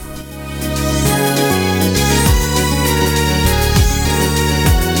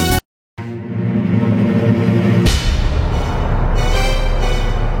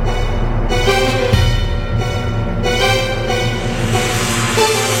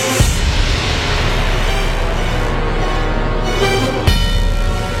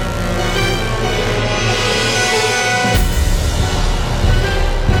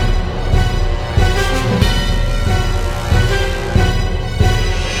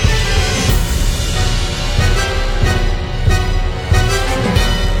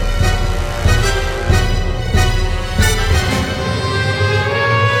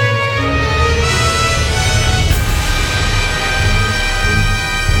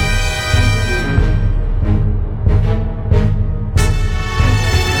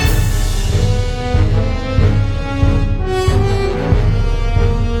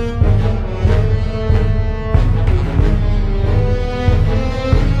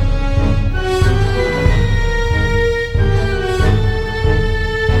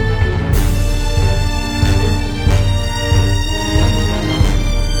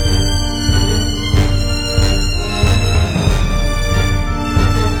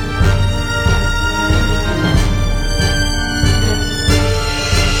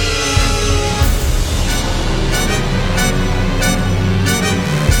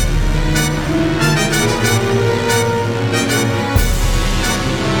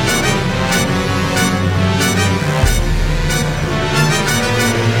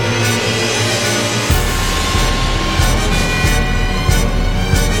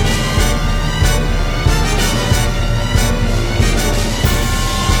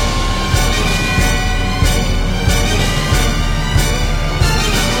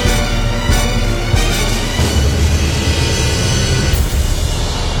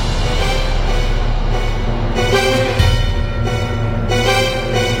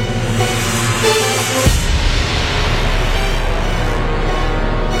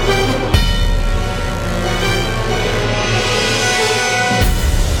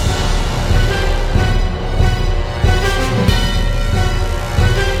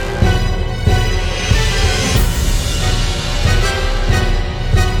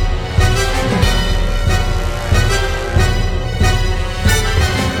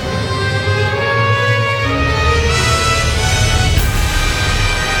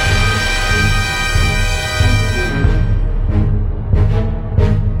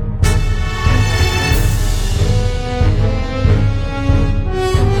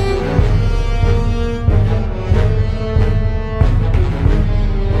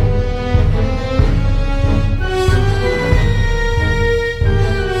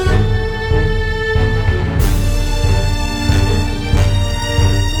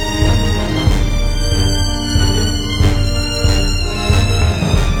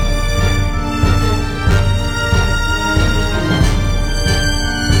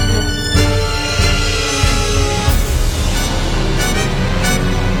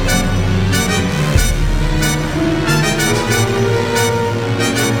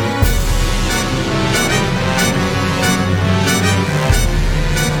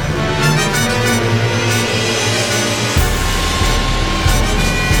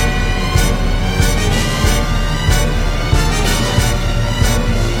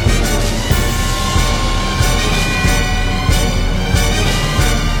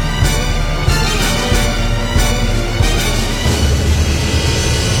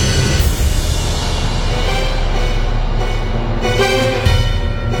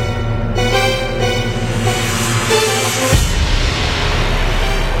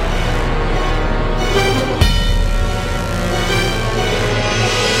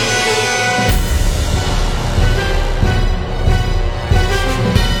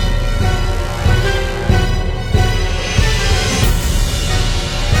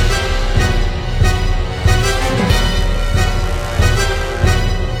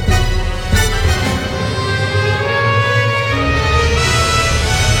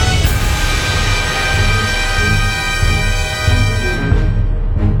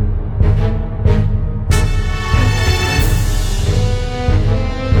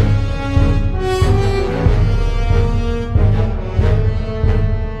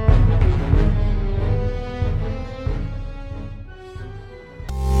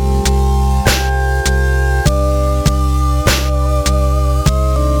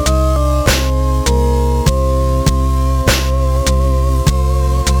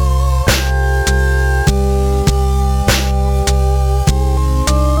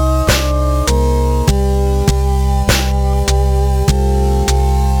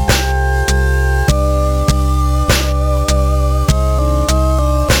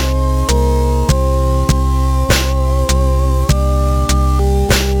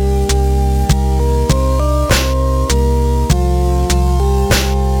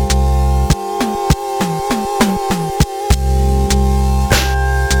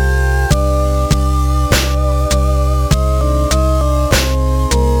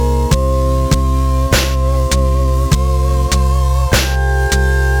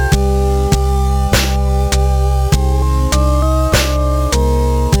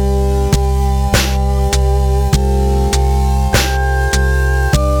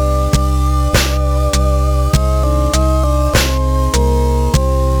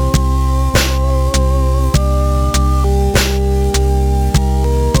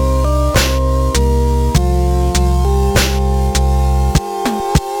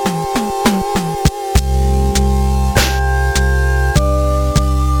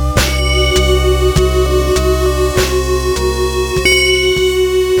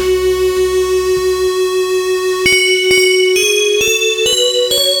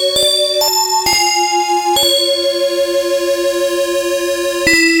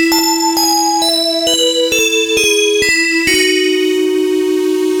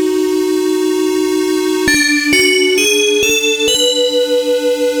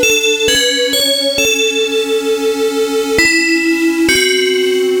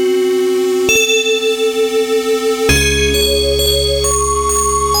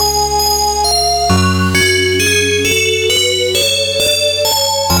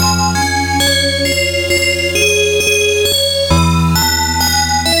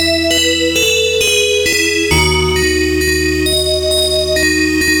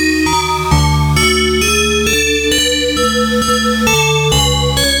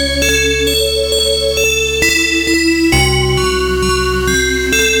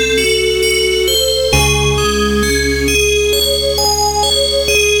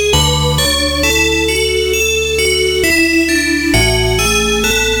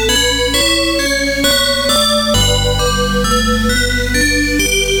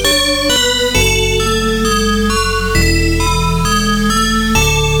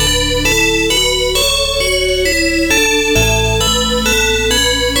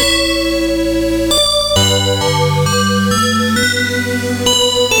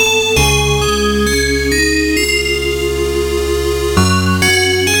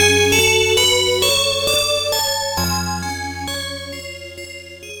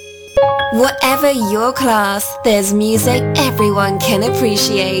 whatever your class, there's music everyone can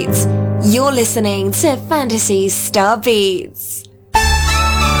appreciate. You're listening to Fantasy Star Beats.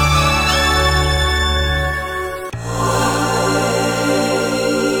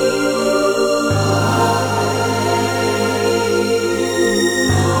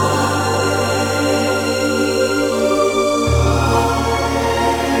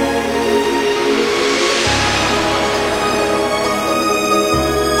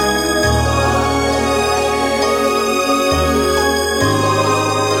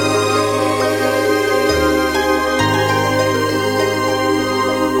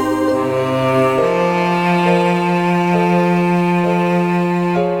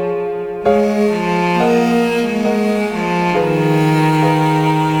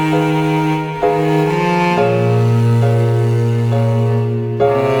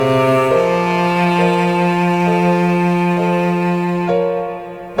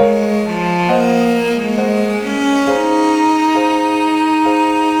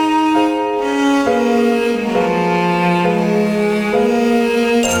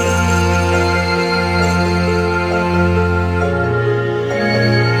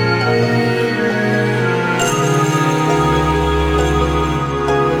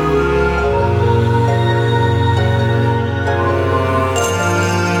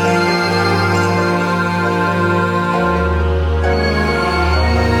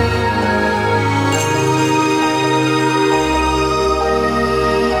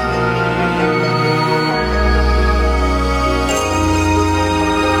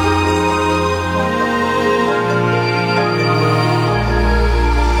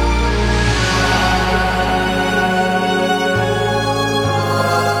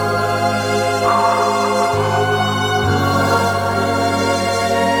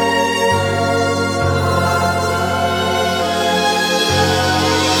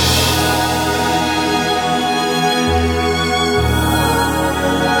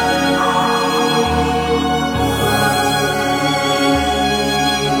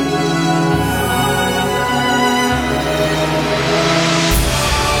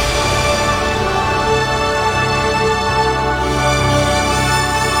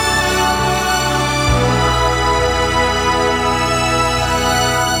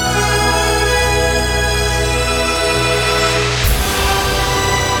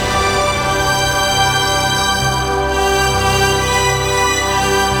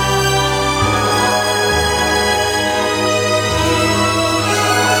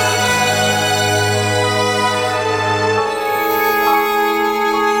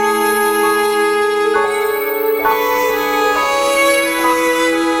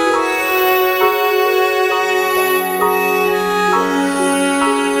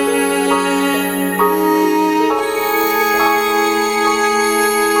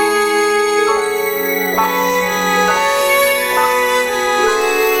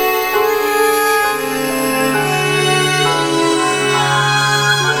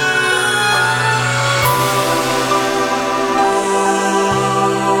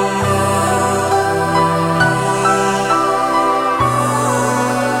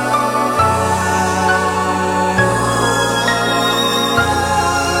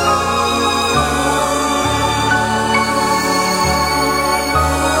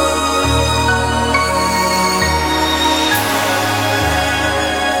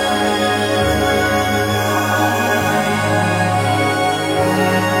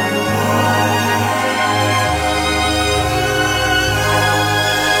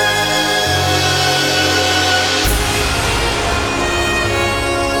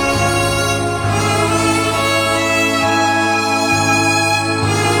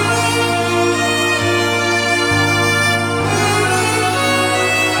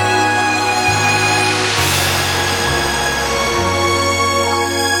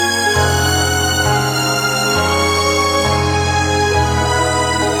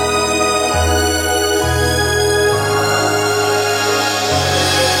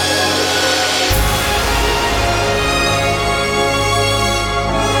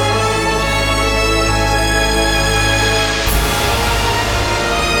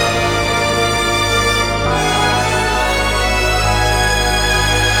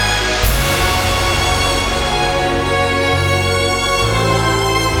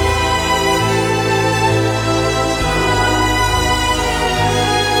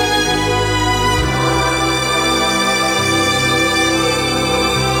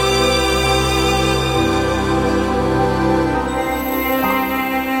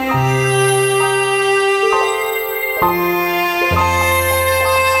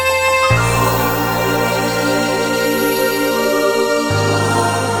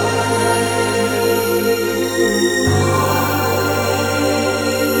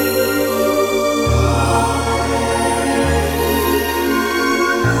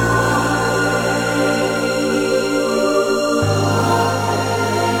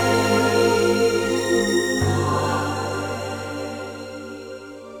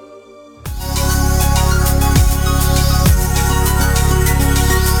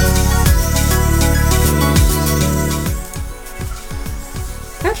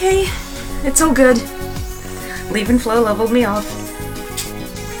 It's all good. Leave and Flow leveled me off.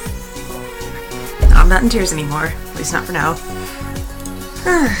 I'm not in tears anymore. At least not for now.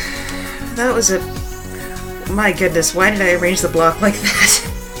 That was a... My goodness, why did I arrange the block like that?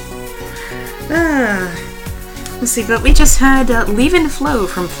 Let's see, but we just had Leave and Flow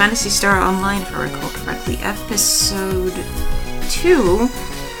from Phantasy Star Online, if I recall correctly, episode 2.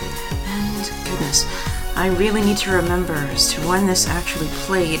 And goodness, I really need to remember as to when this actually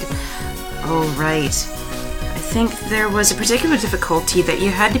played. Oh, right. I think there was a particular difficulty that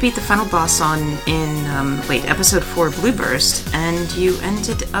you had to beat the final boss on in, episode 4, Blueburst, and you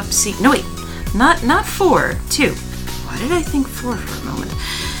ended up seeing... No, wait, not 4, 2. Why did I think 4 for a moment?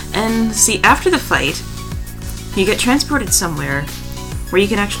 And see, after the fight, you get transported somewhere where you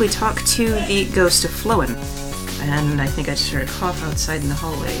can actually talk to the ghost of Floen. And I think I just heard a cough outside in the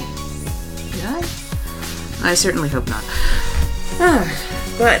hallway. Did I? I certainly hope not.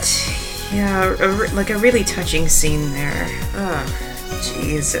 But, yeah, like a really touching scene there. Oh,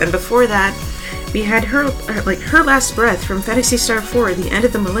 jeez. And before that, we had her last breath from Phantasy Star 4, the end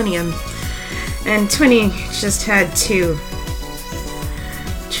of the millennium. And Twinny just had to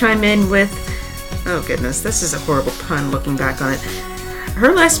chime in with, oh goodness, this is a horrible pun looking back on it.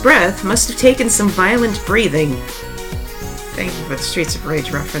 Her last breath must have taken some violent breathing. Thank you for the Streets of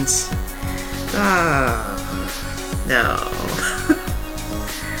Rage reference. No.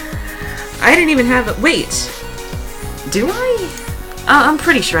 I didn't even have it. Wait. Do I? I'm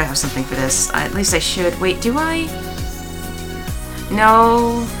pretty sure I have something for this. At least I should. Wait, do I?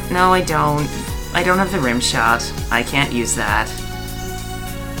 No, I don't. I don't have the rim shot. I can't use that.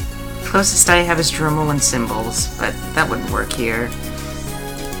 Closest I have is Dremel and Cymbals, but that wouldn't work here.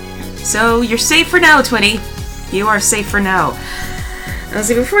 So, you're safe for now, Twinny. You are safe for now.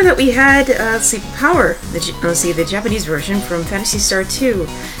 See, before that we had, Power, the Japanese version from Phantasy Star 2.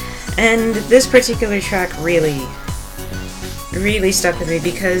 And this particular track really stuck with me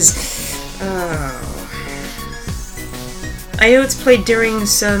because, I know it's played during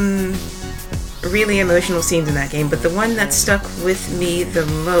some really emotional scenes in that game, but the one that stuck with me the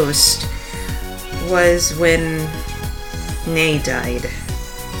most was when Ney died.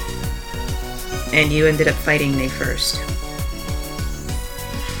 And you ended up fighting Ney first.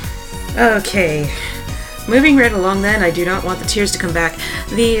 Okay. Moving right along then, I do not want the tears to come back.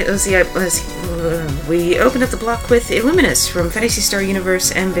 We open up the block with Illuminus from Phantasy Star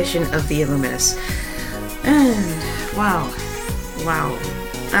Universe Ambition of the Illuminus. And, wow.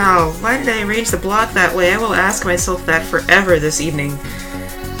 Oh, why did I arrange the block that way? I will ask myself that forever this evening.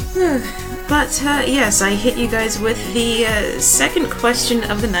 But, yes, I hit you guys with the second question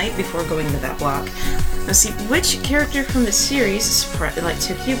of the night before going to that block. Let's see, which character from the series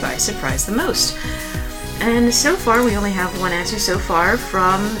took you by surprise the most? And so far, we only have one answer so far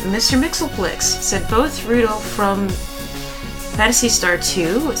from Mr. Mixelplix. Said both Rudolph from Phantasy Star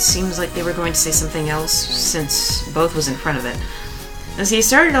 2. It seems like they were going to say something else since both was in front of it. As he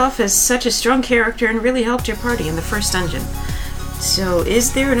started off as such a strong character and really helped your party in the first dungeon. So, is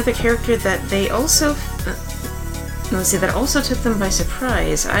there another character that they also... that also took them by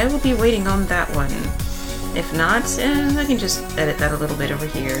surprise? I will be waiting on that one. If not, I can just edit that a little bit over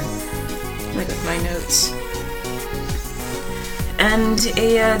here. Look at my notes. And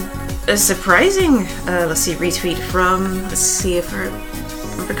a surprising, retweet from, let's see if I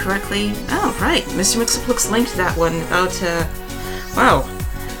remember correctly. Oh, right, Mr. Mixelplix linked that one about, wow.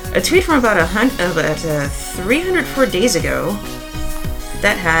 A tweet from about 304 days ago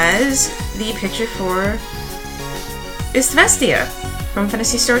that has the picture for Istvestia from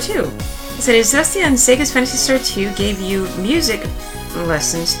Phantasy Star 2. It said, Istvestia in Sega's Phantasy Star 2 gave you music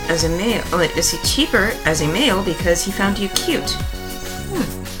lessons as a male. Oh, is he cheaper as a male because he found you cute?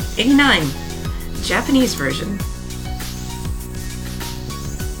 89. Japanese version.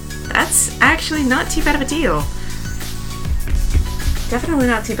 That's actually not too bad of a deal. Definitely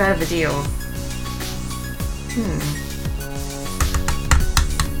not too bad of a deal.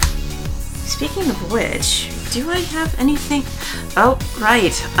 Speaking of which, do I have anything? Oh,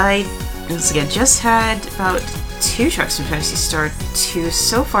 right. I just had about 2 tracks from Phantasy Star 2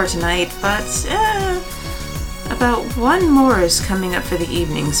 so far tonight, but about 1 more is coming up for the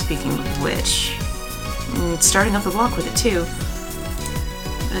evening, speaking of which. Starting off the block with it too.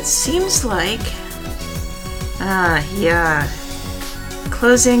 But it seems like... yeah.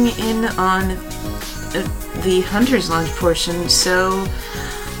 Closing in on the Hunter's Lounge portion, so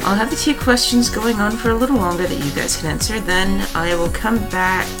I'll have the 2 questions going on for a little longer that you guys can answer, then I will come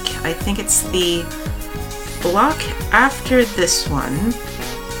back. I think it's the block after this one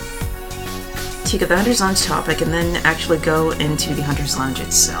to get the Hunter's Lounge topic and then actually go into the Hunter's Lounge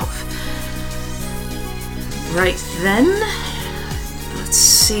itself. Right then, let's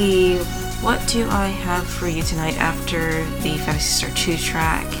see, what do I have for you tonight after the Phantasy Star 2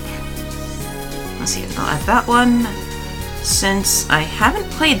 track? Let's see, I'll add that one. Since I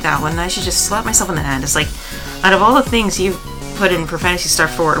haven't played that one, I should just slap myself in the hand. It's like, out of all the things you've put in for Phantasy Star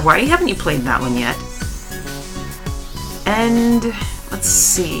 4, why haven't you played that one yet? And, let's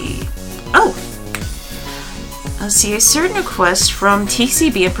see. Oh! Let's see, a certain request from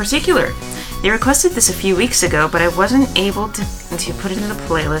TCB in particular. They requested this a few weeks ago, but I wasn't able to put it in the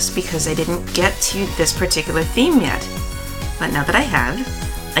playlist because I didn't get to this particular theme yet. But now that I have,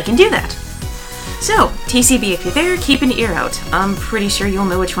 I can do that. So, TCB, if you're there, keep an ear out. I'm pretty sure you'll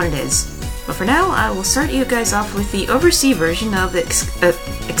know which one it is. But for now, I will start you guys off with the overseas version of the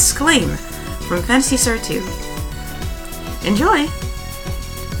Exclaim from Phantasy Star 2. Enjoy!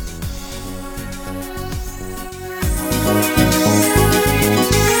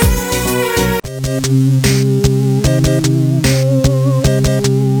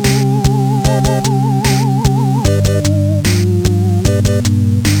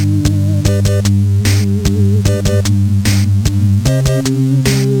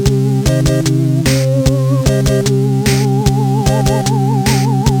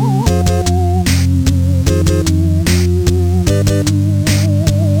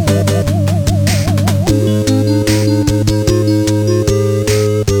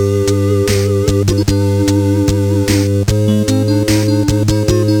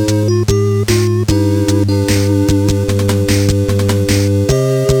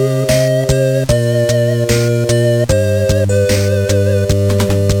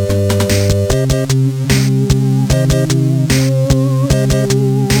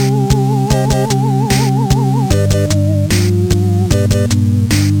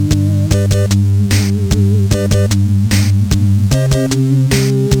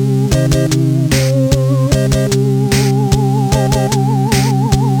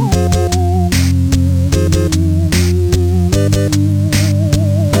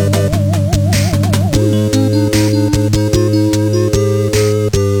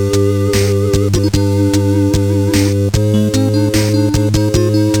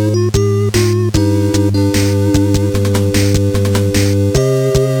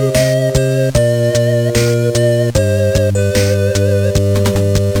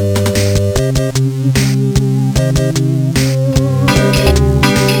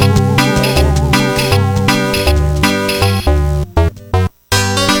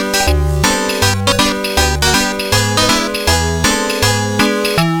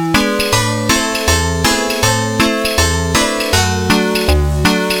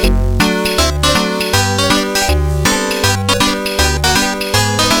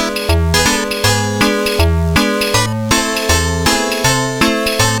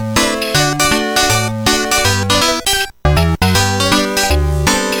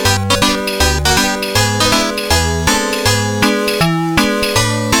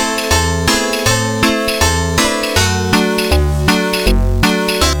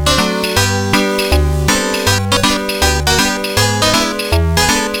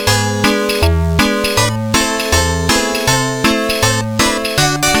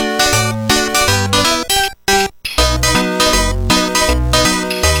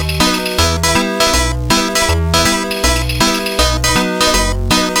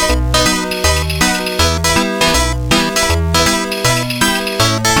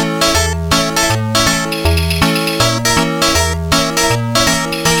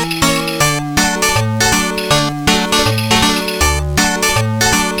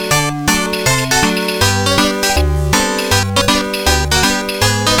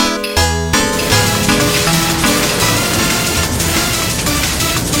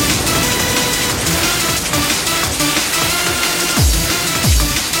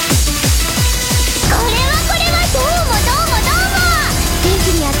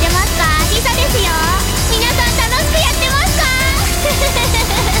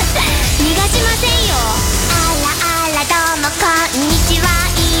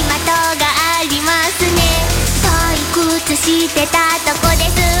してたとこで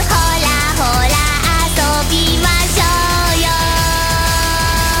す。ほらほら遊びましょうよ。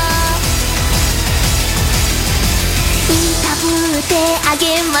いたぶってあげ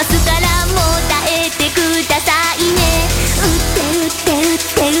ますからもう耐えてくださいね。打って打って打っ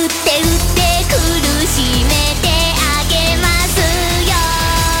て打って打って苦しめてあげますよ。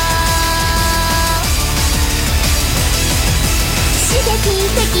刺激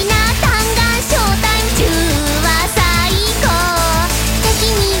的な弾丸ショータイム中は最高。敵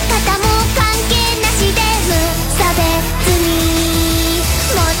味方も関係なしで無差別に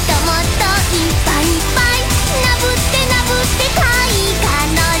もっともっといっぱいいっぱい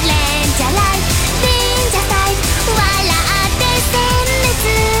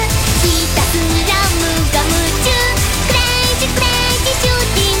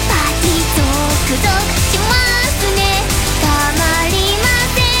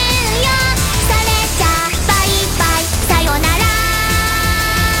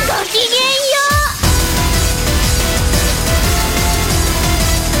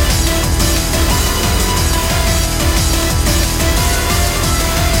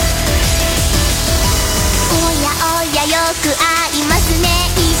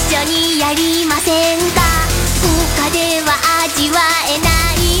やりませんか。他では味わえな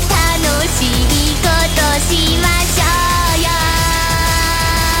い楽しいことしましょうよ。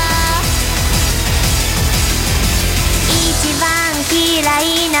一番嫌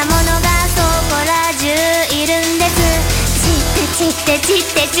いなものがそこら中いるんです。散って散って散っ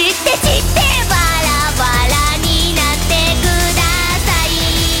て散って散ってバラバラになってください。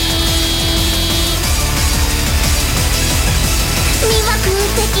魅惑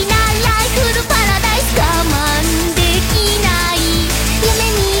的なライフルパラダイス我慢できない。夢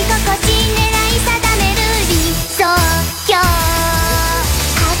見心地狙い定める理想郷。あ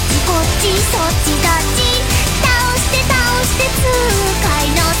っちこっちそっちどっち倒して倒して痛快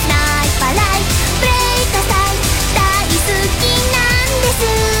のスナイパーライブレイクサイ大好きなんです。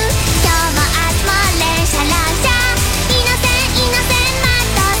今日も明日も連射乱射イノセンイノセンマッ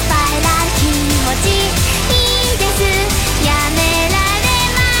トスパイラル気持ちいいです。やめられ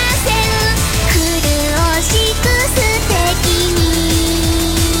ません。苦しく素敵に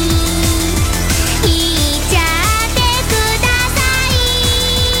言っちゃってください。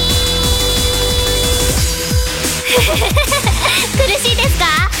苦しいですか？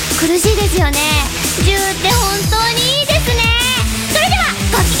苦しいですよね。銃って本当にいいですね。それでは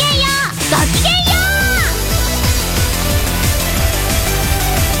ごきげんようごきげんよう。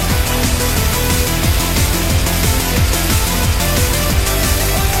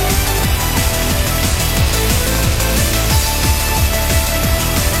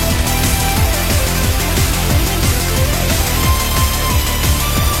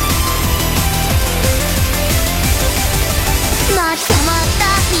もっともっと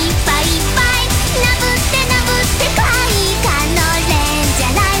いっぱいいっぱいなぶってなぶって快感のレンジャ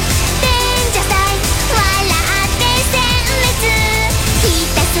ーライフレンジャーサイ笑って殲滅ひ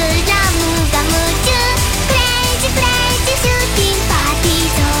たすら無我夢中クレイジークレイジーシューティングパーティ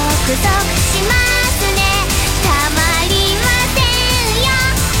ー続々しますね。たまりませんよ。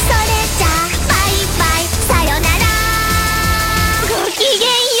それじゃバイバイさよならごきげん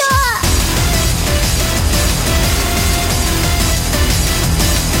よう。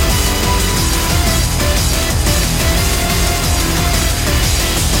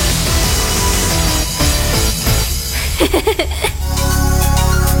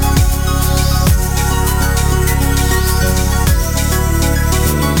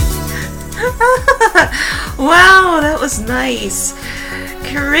Wow, that was nice.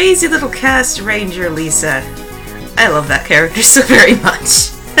 Crazy little cast ranger Lisa. I love that character so very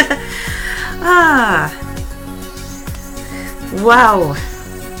much. Wow.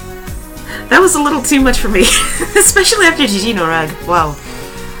 That was a little too much for me, especially after Jiji no Rag. Wow.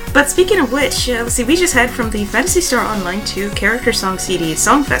 But speaking of which, let's see, we just had from the Phantasy Star Online 2 Character Song CD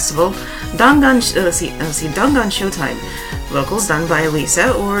Song Festival, Dangan Showtime. Vocals done by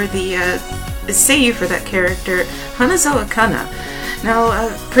Lisa, or the seiyuu for that character, Hanazawa Kana. Now,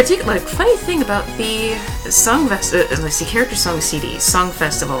 particular funny thing about the Character Song CD Song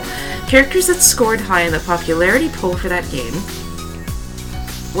Festival, characters that scored high in the popularity poll for that game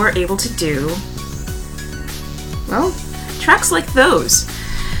were able to do, well, tracks like those.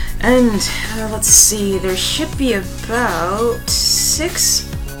 And let's see, there should be about 6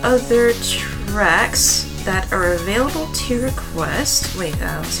 other tracks that are available to request. Wait,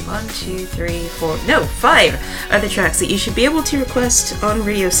 let's see, 1, 2, 3, 4, no, 5 other tracks that you should be able to request on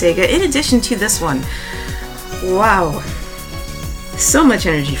Radio Sega in addition to this one. Wow. So much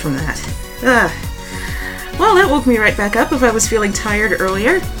energy from that. Well, that woke me right back up if I was feeling tired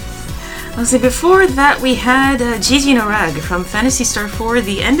earlier. Let's see, before that we had Jiji no Rag from Phantasy Star 4,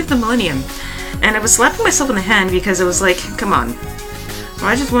 The End of the Millennium. And I was slapping myself in the hand because I was like, come on.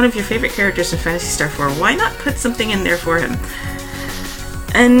 Why just one of your favorite characters in Phantasy Star 4? Why not put something in there for him?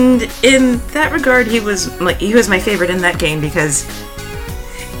 And in that regard, he was my favorite in that game because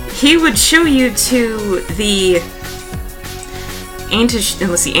he would show you to the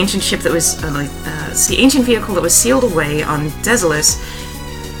ancient ship that was the ancient vehicle that was sealed away on Desolus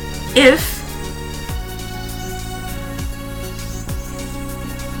if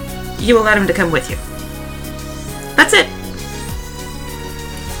you allowed him to come with you. That's it.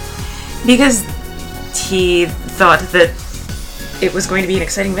 Because he thought that it was going to be an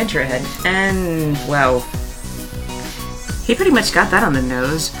exciting venture ahead. And, well, he pretty much got that on the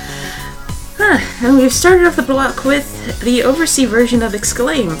nose. And we've started off the block with the overseas version of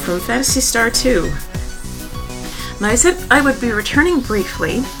Exclaim from Phantasy Star 2. Now, I said I would be returning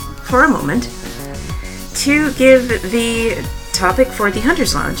briefly, for a moment, to give the topic for the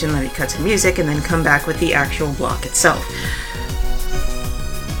Hunter's Lounge and let it cut to music and then come back with the actual block itself.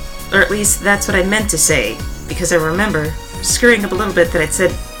 Or at least that's what I meant to say, because I remember screwing up a little bit that I'd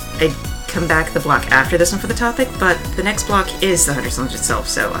said I come back the block after this one for the topic, but the next block is the Hunter's Lounge itself,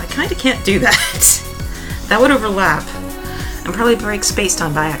 so I kind of can't do that. That would overlap and probably break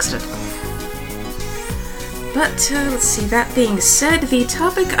Space-Time by accident. But let's see, that being said, the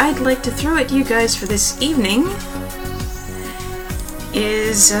topic I'd like to throw at you guys for this evening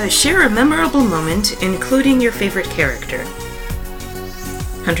is share a memorable moment, including your favorite character.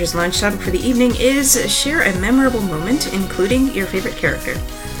 Hunter's Lounge topic for the evening is share a memorable moment, including your favorite character.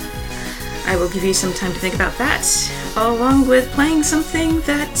 I will give you some time to think about that, along with playing something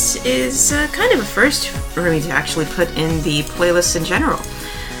that is kind of a first for me to actually put in the playlist in general.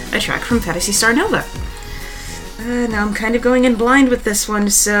 A track from Phantasy Star Nova. Now I'm kind of going in blind with this one,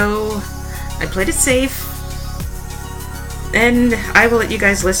 so I played it safe. And I will let you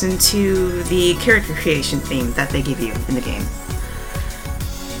guys listen to the character creation theme that they give you in the game.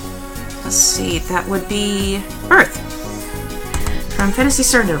 Let's see, that would be Earth from Phantasy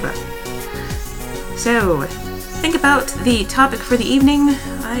Star Nova. So, think about the topic for the evening.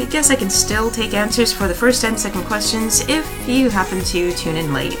 I guess I can still take answers for the first and second questions if you happen to tune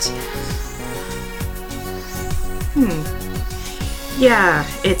in late. Yeah,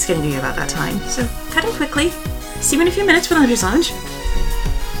 it's gonna be about that time, so cut in quickly. See you in a few minutes for the Hunter's Lounge.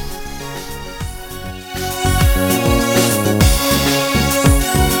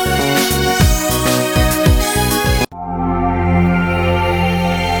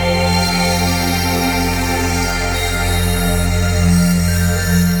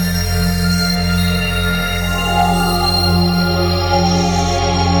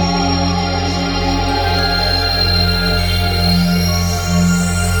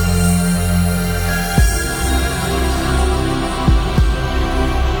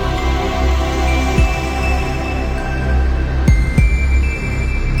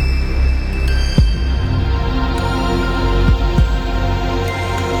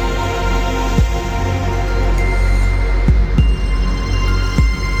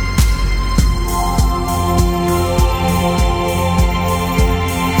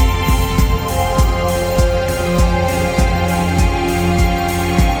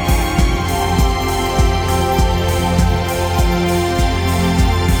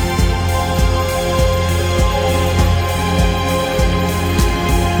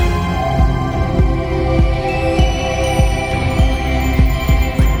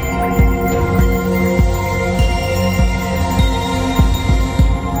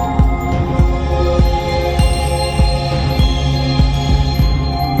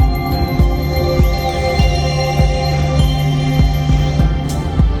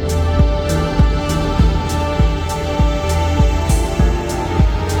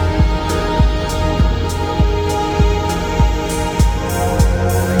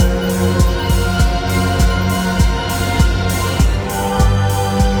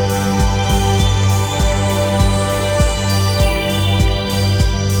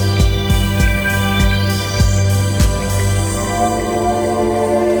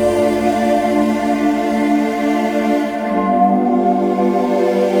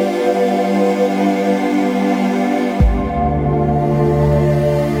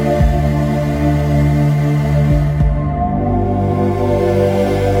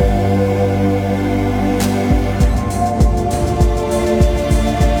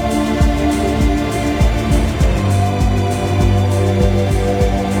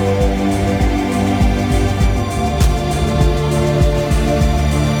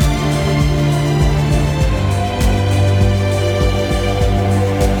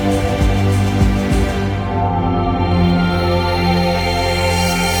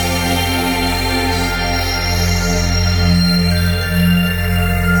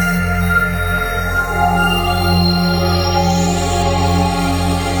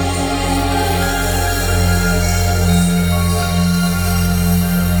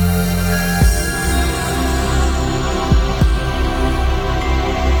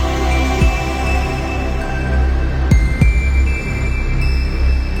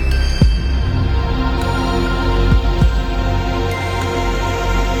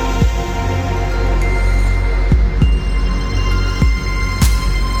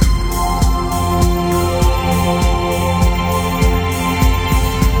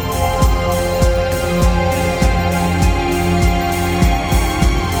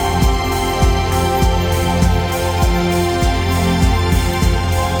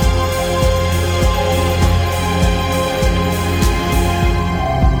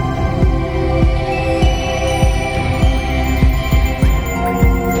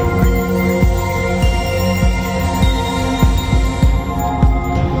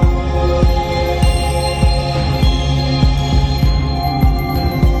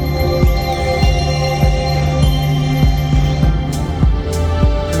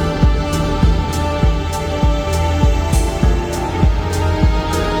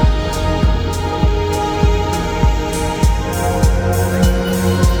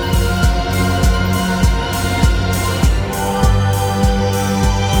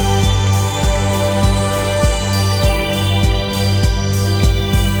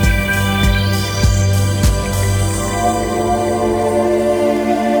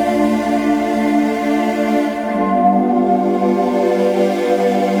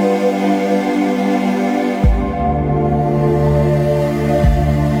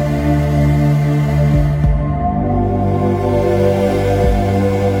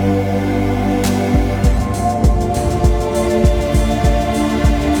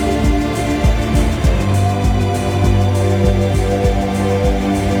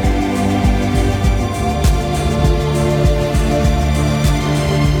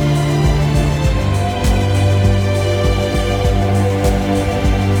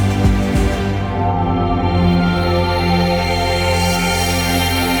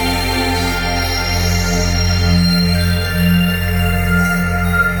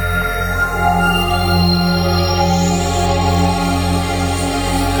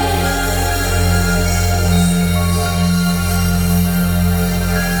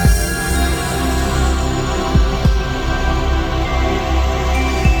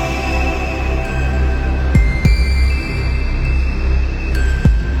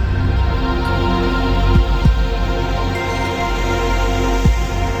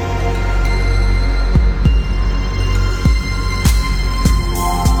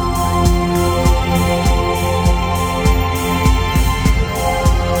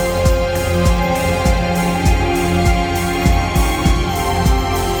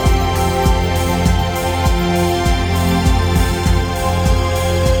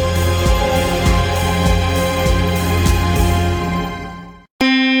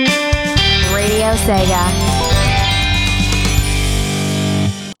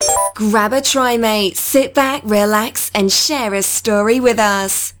 Grab a trimate, sit back, relax, and share a story with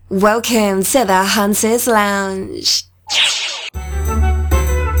us. Welcome to the Hunter's Lounge.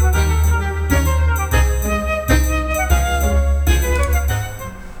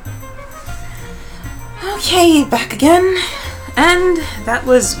 Okay, back again. And that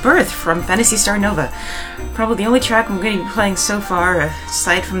was Birth from Phantasy Star Nova. Probably the only track I'm going to be playing so far,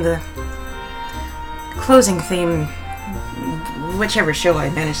 aside from the closing theme, whichever show I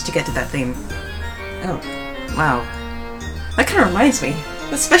managed to get to that theme. Oh, wow. That kind of reminds me.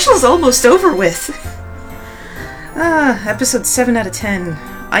 The special's almost over with. Episode 7 out of 10.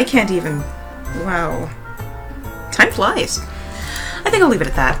 I can't even... Wow. Time flies. I think I'll leave it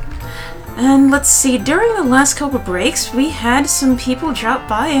at that. And let's see, during the last couple breaks, we had some people drop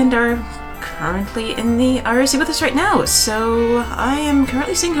by and are currently in the RSC with us right now. So I am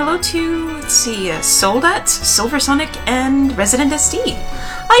currently saying hello to, let's see, Soldat, Silver Sonic, and Resident SD.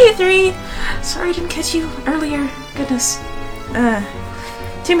 Hi, you three! Sorry I didn't catch you earlier. Goodness.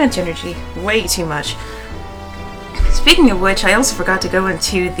 Too much energy. Way too much. Speaking of which, I also forgot to go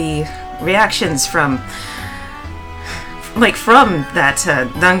into the reactions from that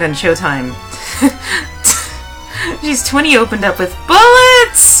Dangan Showtime. She's 20 opened up with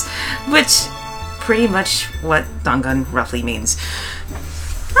bullets! Which, pretty much what Dangan roughly means.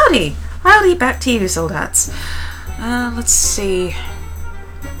 Howdy! Howdy, back to you, Soldats. Let's see.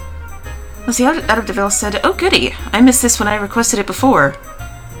 Out of Deville said, "Oh goody, I missed this when I requested it before."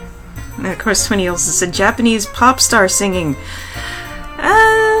 And of course, 20 also said, "Japanese pop star singing."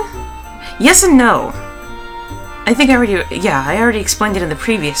 Yes and no. I think I already explained it in the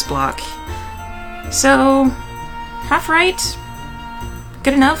previous block. So, half right,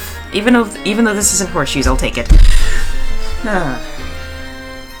 good enough. Even though this isn't horseshoes, I'll take it.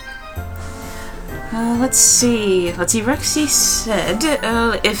 Let's see. Rexy said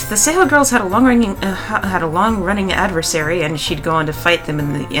if the Seiho girls had a long-running adversary and she'd go on to fight them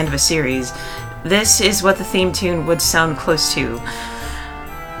in the end of a series, this is what the theme tune would sound close to.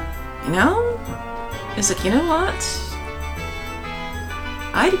 You know? It's like, you know what?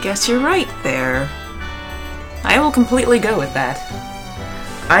 I'd guess you're right there. I will completely go with that.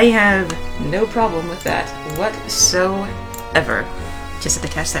 I have no problem with that whatsoever. Just had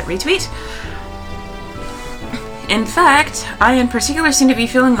to catch that retweet. In fact, I in particular seem to be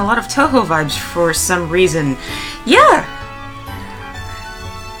feeling a lot of Toho vibes for some reason. Yeah!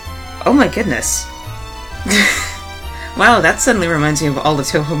 Oh my goodness. Wow, that suddenly reminds me of all the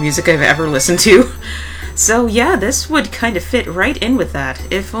Toho music I've ever listened to. So yeah, this would kind of fit right in with that,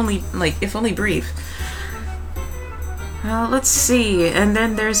 if only brief. Let's see, and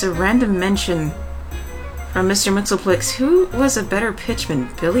then there's a random mention from Mr. Mixelplix. Who was a better pitchman,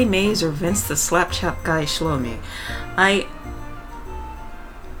 Billy Mays or Vince the Slapchop guy Shlomi? I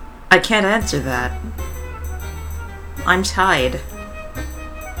can't answer that. I'm tied.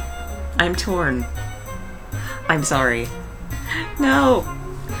 I'm torn. I'm sorry. No!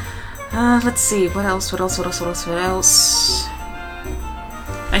 Let's see, what else?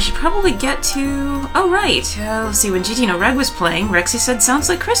 I should probably get to... Oh, right! Let's see, when GT No Reg was playing, Rexy said, "Sounds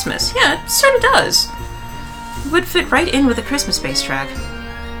like Christmas." Yeah, it sort of does. It would fit right in with a Christmas-based track.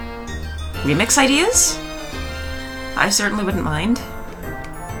 Remix ideas? I certainly wouldn't mind.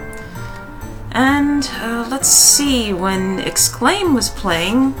 And, let's see, when Exclaim was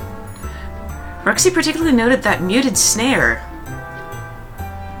playing, Rexy particularly noted that muted snare.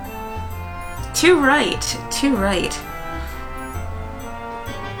 Too right.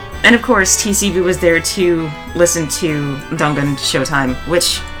 And of course, TCB was there to listen to Dangan Showtime,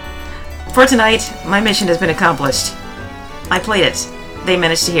 which, for tonight, my mission has been accomplished. I played it. They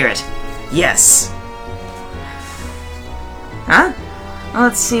managed to hear it. Yes. Huh? Well,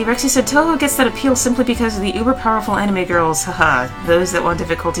 let's see, Rexy said Toho gets that appeal simply because of the uber-powerful anime girls, haha, those that want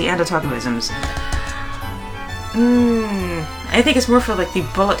difficulty and otakuisms. I think it's more for, like, the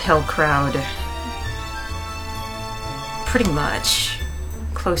bullet hell crowd. Pretty much.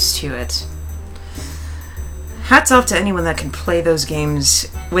 Close to it. Hats off to anyone that can play those games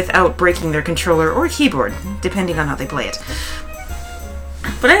without breaking their controller or keyboard, depending on how they play it.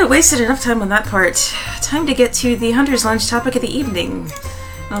 But I wasted enough time on that part. Time to get to the Hunter's Lunch topic of the evening.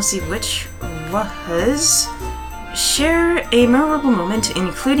 I'll see which was... Share a memorable moment,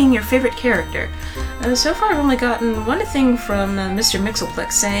 including your favorite character. So far I've only gotten one thing from Mr.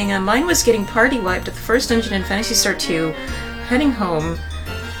 Mixelplex saying, mine was getting party wiped at the first dungeon in Phantasy Star 2, heading home,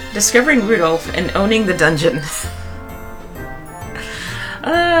 discovering Rudolph, and owning the dungeon.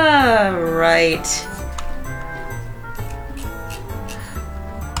 Right.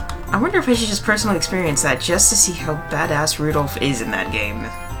 I wonder if I should just personally experience that just to see how badass Rudolph is in that game.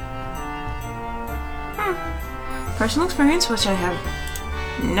 from personal experience, which I have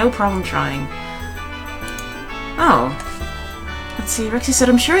no problem trying. Oh. Let's see, Rexy said,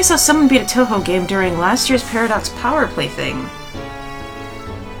 I'm sure I saw someone beat a Touhou game during last year's Paradox Power Play thing.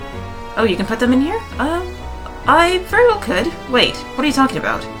 Oh, you can put them in here? I very well could. Wait, what are you talking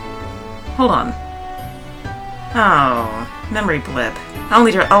about? Hold on. Oh, memory blip. I'll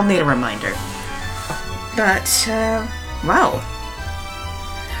need a reminder. But, wow.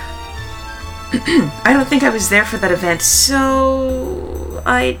 I don't think I was there for that event, so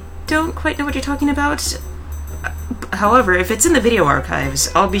I don't quite know what you're talking about. However, if it's in the video archives,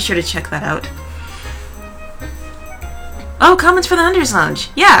 I'll be sure to check that out. Oh, comments for the Hunters Lounge.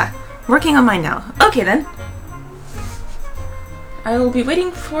 Yeah, working on mine now. Okay then. I will be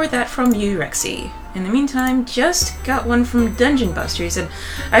waiting for that from you, Rexy. In the meantime, just got one from Dungeon Buster. He said,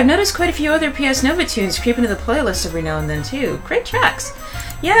 I've noticed quite a few other PS Nova tunes creep into the playlist every now and then too. Great tracks.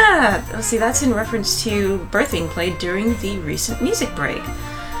 Yeah, let's see, that's in reference to Birthing played during the recent music break.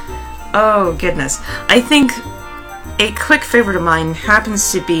 Oh, goodness. I think a quick favorite of mine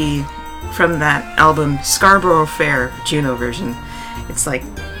happens to be from that album, Scarborough Fair Juno version. It's like,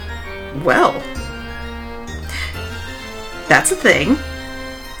 well, that's a thing,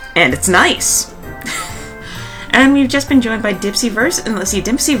 and it's nice. And we've just been joined by Dipsyverse, and let's see,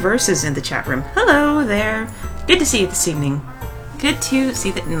 Dipsyverse is in the chat room. Hello there. Good to see you this evening. Good to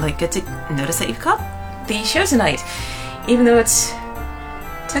see that, and good to notice that you've caught the show tonight, even though it's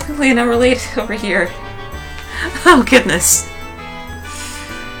technically an hour late over here. Oh goodness.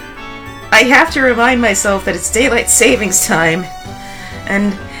 I have to remind myself that it's daylight savings time,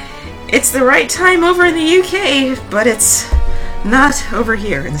 and it's the right time over in the UK, but it's not over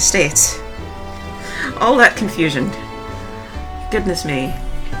here in the States. All that confusion. Goodness me.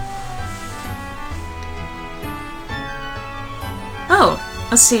 Oh,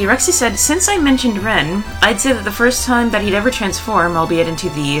 let's see, Rexy said, since I mentioned Ren, I'd say that the first time that he'd ever transform, albeit into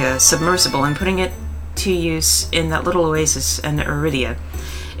the submersible, and putting it to use in that little oasis in Iridia,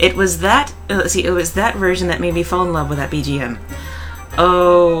 it was that, it was that version that made me fall in love with that BGM.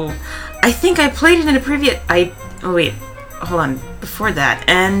 Oh, I think I played it in a previous, oh wait, hold on, before that,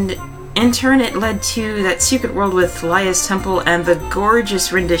 and in turn it led to that secret world with Laya's Temple and the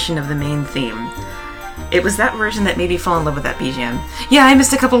gorgeous rendition of the main theme. It was that version that made me fall in love with that BGM. Yeah, I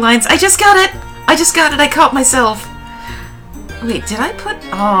missed a couple lines. I just got it! I caught myself! Wait, did I put...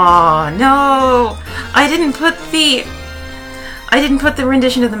 Aw, no! I didn't put the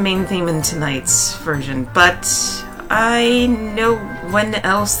rendition of the main theme in tonight's version, but I know when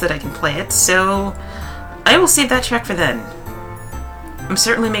else that I can play it, so I will save that track for then. I'm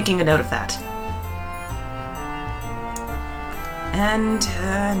certainly making a note of that. And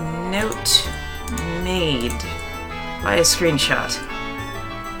note made by a screenshot.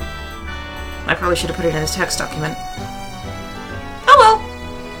 I probably should have put it in a text document. Oh well!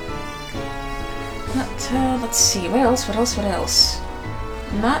 Let's see, what else?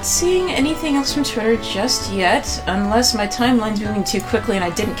 Not seeing anything else from Twitter just yet, unless my timeline's moving too quickly and I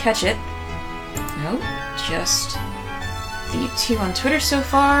didn't catch it. Nope, just the two on Twitter so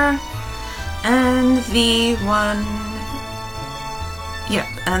far, and the one... Yep,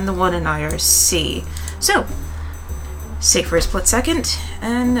 and the one in IRC. So, save for a split second,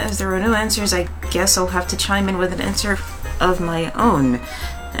 and as there are no answers, I guess I'll have to chime in with an answer of my own.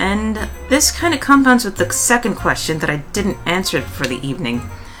 And this kind of compounds with the second question that I didn't answer for the evening.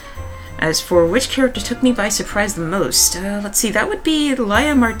 As for which character took me by surprise the most, let's see, that would be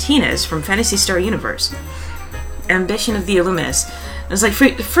Laia Martinez from Phantasy Star Universe. Ambition of the Illuminous. It's like,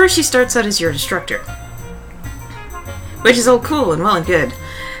 first she starts out as your instructor, which is all cool and well and good.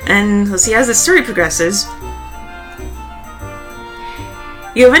 And let's see, as the story progresses,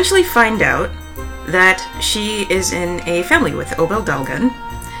 you eventually find out that she is in a family with Obel Dalgan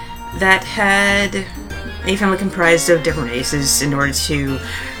that had a family comprised of different races in order to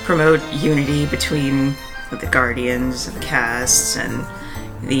promote unity between the Guardians, the castes, and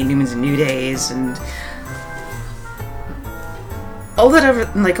the Newmans and New Days, and all that other,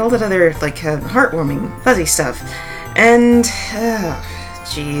 heartwarming, fuzzy stuff. And,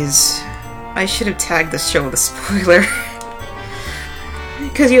 jeez, I should have tagged this show with a spoiler.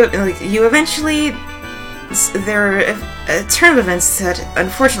 Because you eventually, there are a turn of events that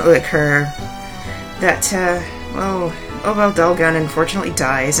unfortunately occur that, well, Obel Dalgan unfortunately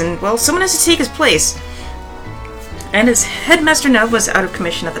dies, and, well, someone has to take his place. And his headmaster Nev was out of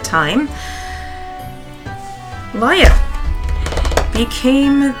commission at the time. Laia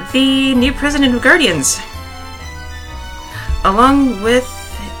became the new president of Guardians, along with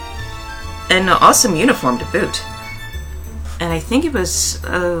an awesome uniform to boot. And I think it was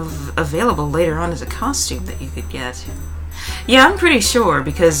available later on as a costume that you could get. Yeah, I'm pretty sure,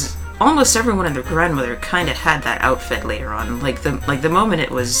 because almost everyone and their grandmother kind of had that outfit later on, like the moment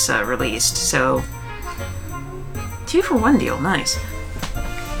it was released. So 2-for-1 deal, nice.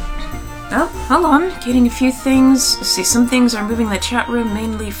 Oh, hold on, getting a few things. Let's see, some things are moving in the chat room,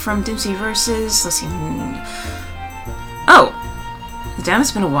 mainly from Dempsey Versus. Let's see. Oh! Damn,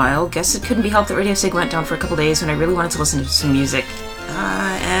 it's been a while. Guess it couldn't be helped that Radio Sig went down for a couple days when I really wanted to listen to some music.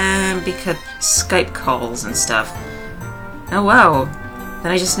 And because Skype calls and stuff. Oh, wow.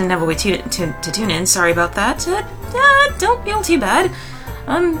 Then I just didn't have a way to tune in. Sorry about that. Don't feel too bad.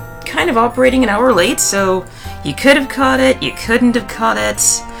 I'm kind of operating an hour late, so you could have caught it, you couldn't have caught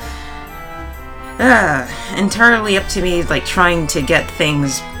it. Entirely up to me, like, trying to get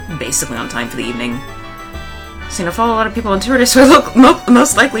things basically on time for the evening. Seen I follow a lot of on Twitter, so I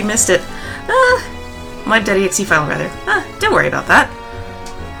most likely missed it. My .exe file, rather. Don't worry about that.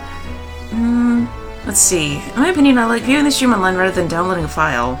 Let's see. In my opinion, I like viewing the stream online rather than downloading a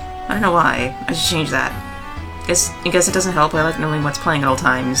file. I don't know why. I should change that. I guess it doesn't help. I like knowing what's playing at all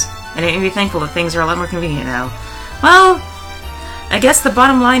times. And I can be thankful that things are a lot more convenient now. Well, I guess the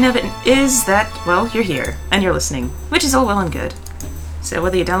bottom line of it is that, well, you're here, and you're listening, which is all well and good. So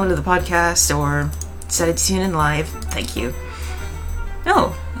whether you downloaded the podcast or decided to tune in live, thank you.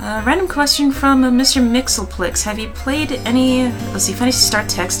 Oh, random question from Mr. Mixelplix. Have you played any, let's see, Fantasy Star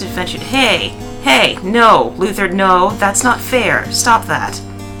Text Adventure? Hey, no, Luther, no, that's not fair. Stop that.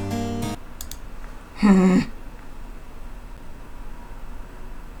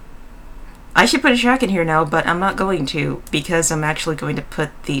 I should put a track in here now, but I'm not going to, because I'm actually going to put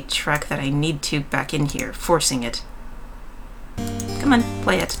the track that I need to back in here, forcing it. Come on,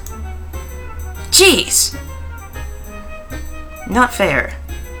 play it. Jeez! Not fair.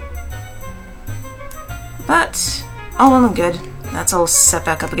 But, all well and good. That's all set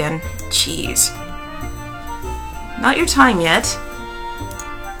back up again. Jeez. Not your time yet.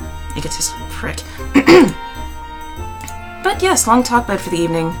 Egotist prick. But yes, long talk bed for the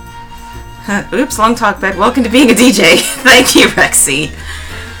evening. Oops, long talk bed. Welcome to being a DJ. Thank you, Rexy.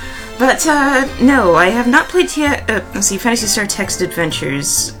 But, no, I have not played let's see, Fantasy Star Text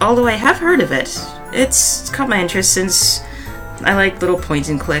Adventures, although I have heard of it. It's caught my interest since I like little point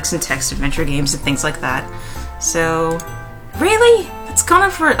and clicks and text adventure games and things like that. So, really? It's gone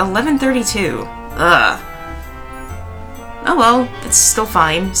up for 11:32. Ugh. Oh well, it's still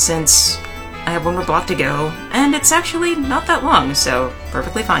fine, since I have one more block to go, and it's actually not that long, so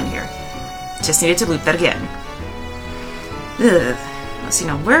perfectly fine here. Just needed to loop that again. Ugh. Let's see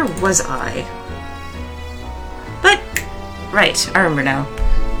now, where was I? But, right, I remember now.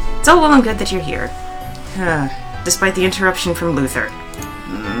 It's all well and good that you're here. Despite the interruption from Luther.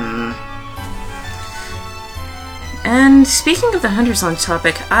 And speaking of the Hunter's Lunch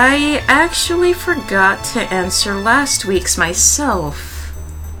topic, I actually forgot to answer last week's myself.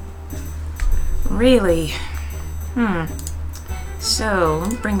 Really? So,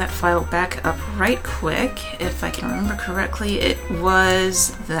 let me bring that file back up right quick. If I can remember correctly, it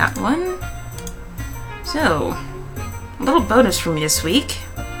was that one. So, a little bonus for me this week.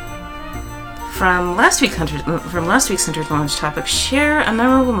 From last week's Hunter's Lunch topic, share a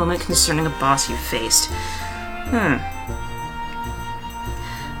memorable moment concerning a boss you faced.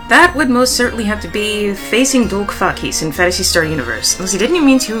 That would most certainly have to be facing Dolk Fakis in Fantasy Star Universe. Unless didn't you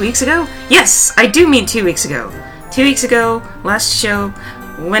mean 2 weeks ago? Yes, I do mean 2 weeks ago. 2 weeks ago, last show,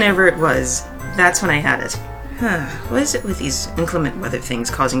 whenever it was. That's when I had it. What is it with these inclement weather things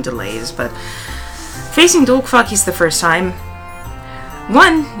causing delays? But facing Dolk Fakis the first time.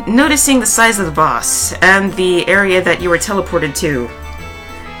 1, noticing the size of the boss, and the area that you were teleported to.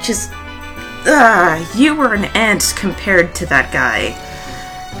 Just, you were an ant compared to that guy.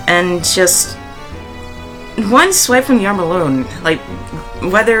 And just, one swipe from the arm alone, like,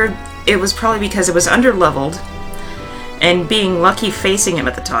 whether it was probably because it was under-leveled, and being lucky facing him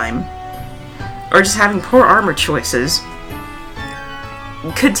at the time, or just having poor armor choices,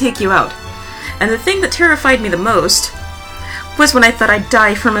 could take you out. And the thing that terrified me the most was when I thought I'd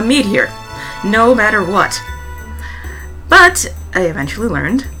die from a meteor, no matter what. But I eventually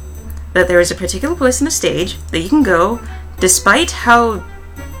learned that there is a particular place in the stage that you can go, despite how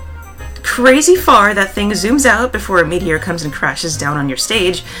crazy far that thing zooms out before a meteor comes and crashes down on your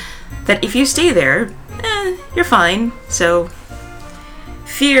stage, that if you stay there, you're fine. So,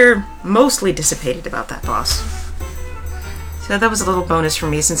 fear mostly dissipated about that boss. So that was a little bonus for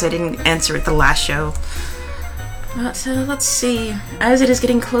me since I didn't answer it the last show. But let's see. As it is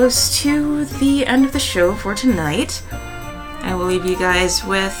getting close to the end of the show for tonight, I will leave you guys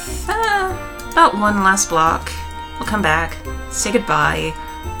with about one last block. we'll come back, say goodbye,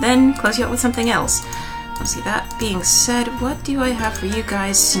 then close you out with something else. Let's see, that being said, what do I have for you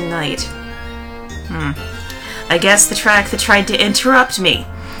guys tonight? I guess the track that tried to interrupt me.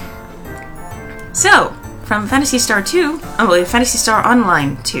 So, from Phantasy Star 2, Phantasy Star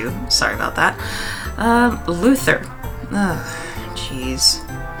Online 2, sorry about that, Luther. Ugh, jeez.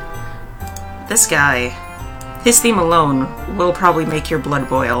 This guy, his theme alone will probably make your blood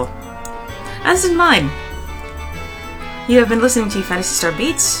boil. As did mine. You have been listening to Phantasy Star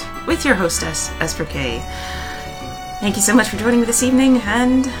Beats with your hostess, Esper K. Thank you so much for joining me this evening,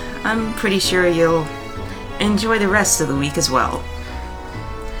 and I'm pretty sure you'll enjoy the rest of the week as well.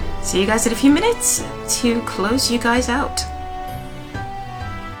 See you guys in a few minutes to close you guys out.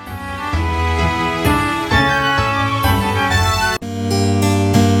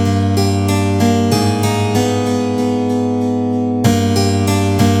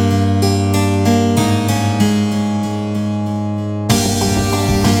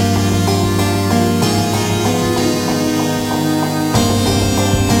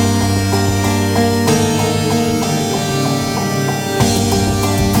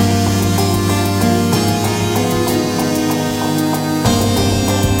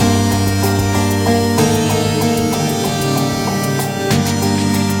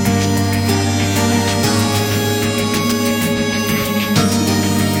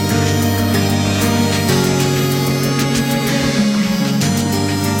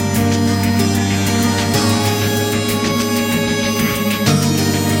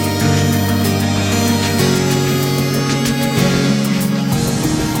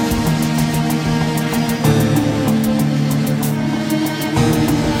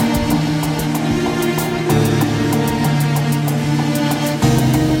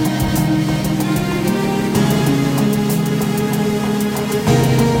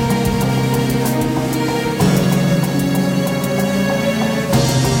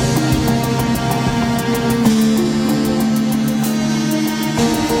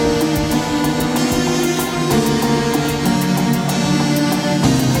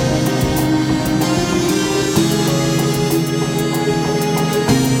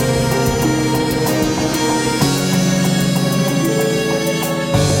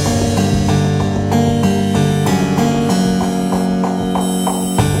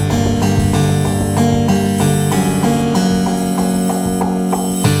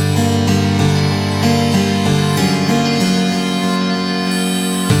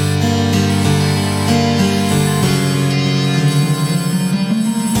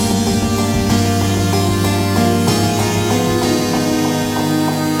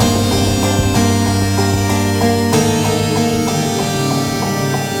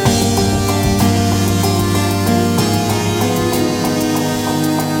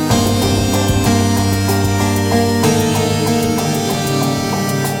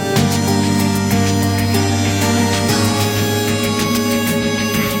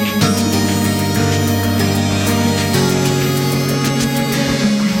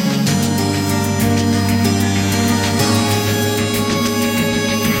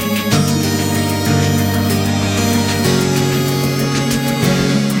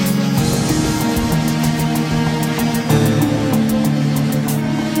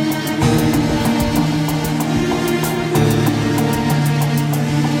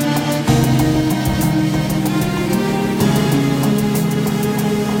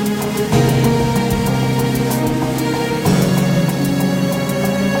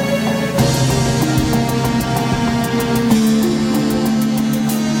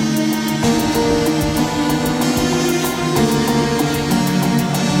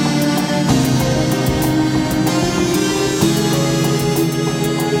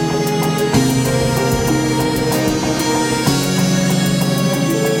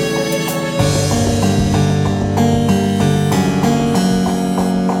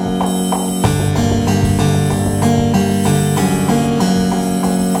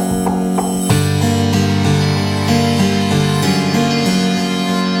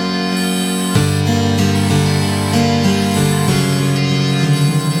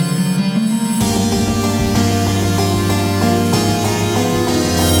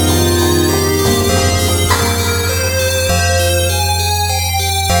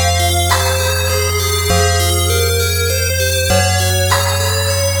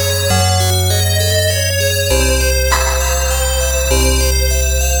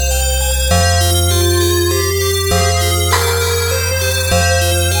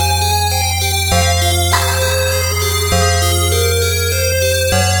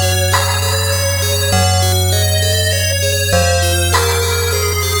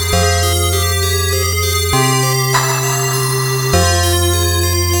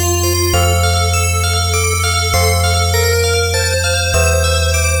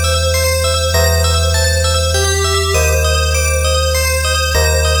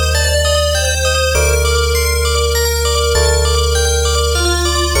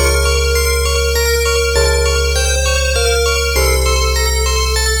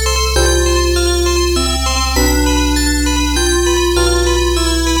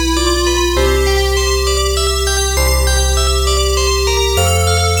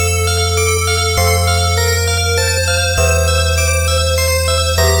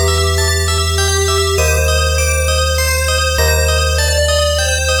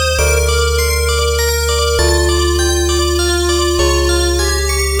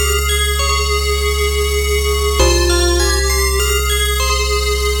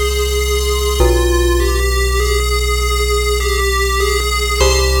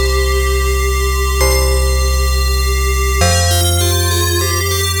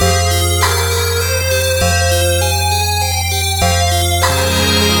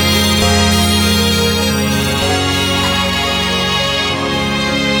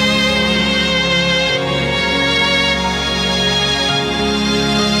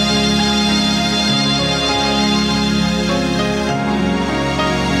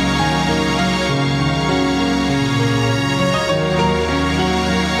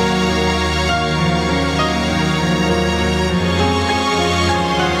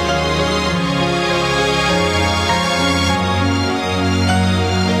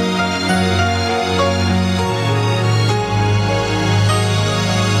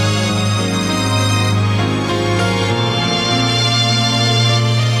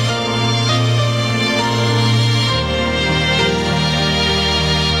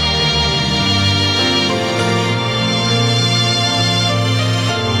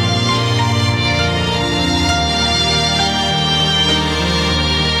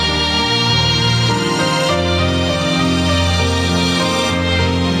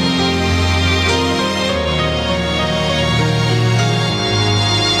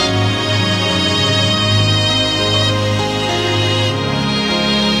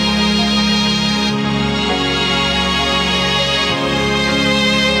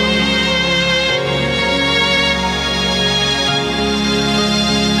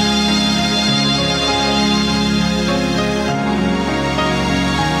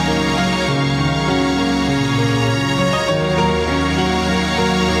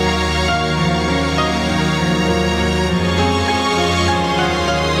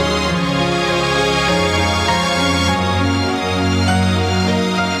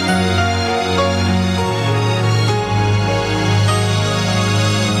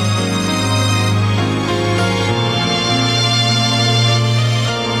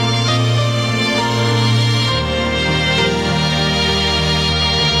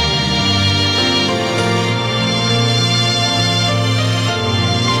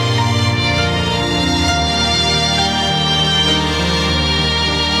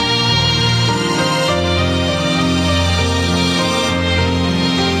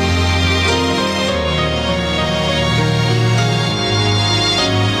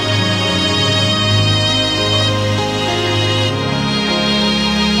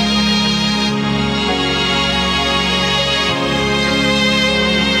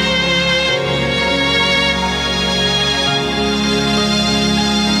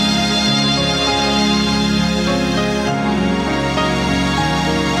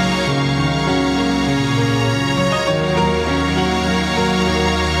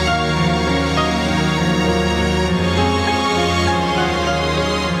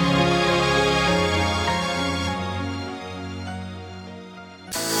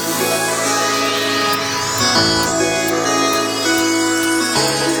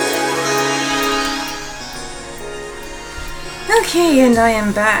 Okay, and I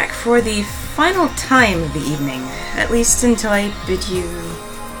am back for the final time of the evening, at least until I bid you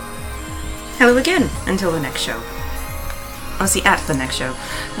hello again until the next show. Let's see, at the next show.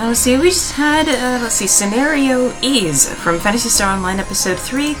 Let's see, we just had, Scenario Ease from Phantasy Star Online Episode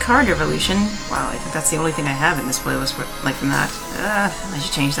 3, Card Revolution. Wow, I think that's the only thing I have in this playlist, like from that. I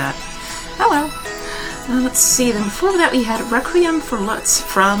should change that. Oh well. Let's see, then before that we had Requiem for Lutz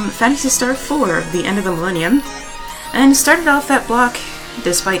from Phantasy Star 4, The End of the Millennium. And started off that block,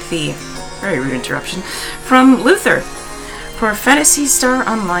 despite the very rude interruption, from Luther for Phantasy Star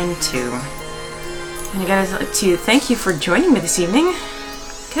Online 2. And again, I'd like to thank you for joining me this evening.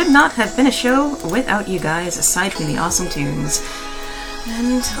 Could not have been a show without you guys, aside from the awesome tunes.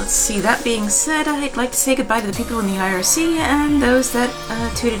 And let's see, that being said, I'd like to say goodbye to the people in the IRC and those that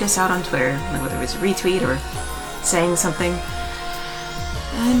tweeted us out on Twitter, whether it was a retweet or saying something.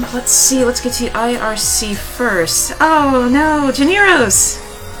 And let's see, let's get to IRC first. Oh no, Janeros!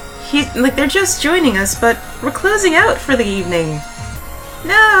 They're just joining us, but we're closing out for the evening.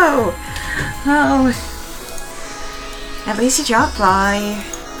 No! Oh, at least you dropped by.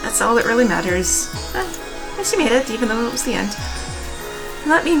 That's all that really matters. At least you made it, even though it was the end.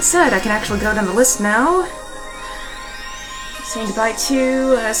 And that being said, I can actually go down the list now. Saying goodbye to,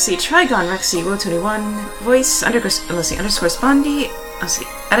 let's see, Trigon, Rexy, Wo21, Voice, underscore Spondy, let's see,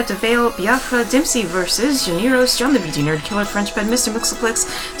 Adaptive Vale, Biafra, Dempsey versus Janeros, John the VG Nerd Killer, Frenchbed, Mr. Mixelplix,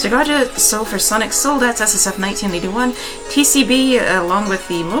 Zagaja, Soul for Sonic, Soldats, SSF 1981, TCB, along with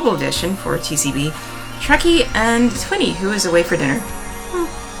the mobile edition for TCB, Trekkie, and Twinny, who is away for dinner.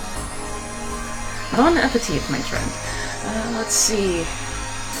 Bon appetit, my friend. Let's see.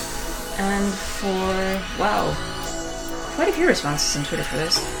 And for, wow, quite a few responses on Twitter for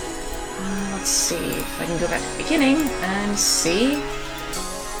this. Let's see if I can go back to the beginning and see.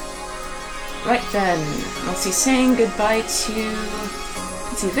 Right then, let's see, saying goodbye to,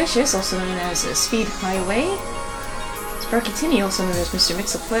 let's see, Vicious, also known as Speed Highway, Sparky Tinny, also known as Mr.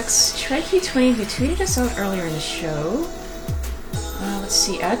 Mixelplex, Trekkie 20, who tweeted us out earlier in the show, let's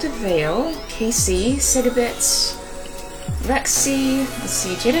see, Adaptive Vale, KC, Segabits, Rexy, let's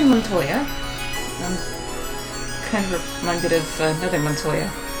see, Jaden Montoya, I'm kind of reminded of another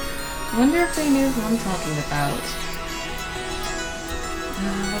Montoya. I wonder if they knew who I'm talking about.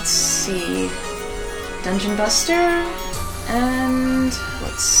 Let's see, Dungeon Buster, and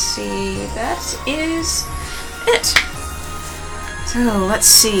let's see, that is it. So let's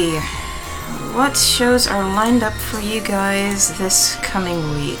see, what shows are lined up for you guys this coming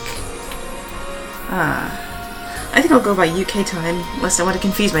week? I think I'll go by UK time, lest I want to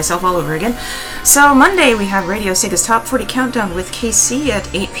confuse myself all over again. So Monday we have Radio Sega's Top 40 Countdown with KC at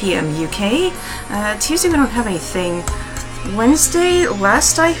 8 PM UK. Tuesday we don't have anything. Wednesday,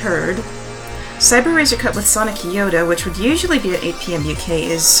 last I heard, Cyber Razor Cut with Sonic Yoda, which would usually be at 8 PM UK,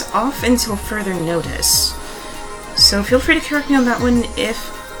 is off until further notice. So feel free to correct me on that one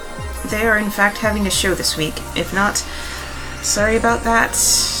if they are in fact having a show this week. If not, sorry about that.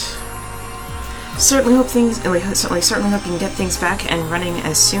 Certainly hope you can get things back and running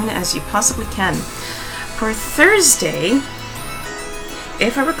as soon as you possibly can. For Thursday,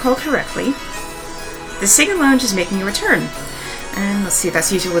 if I recall correctly, the Sega Lounge is making a return. And let's see,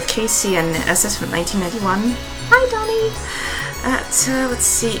 that's usually with KC and SS from 1991. Hi, Donnie! At, let's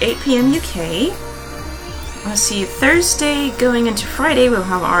see, 8 PM UK. Let's see, Thursday going into Friday, we'll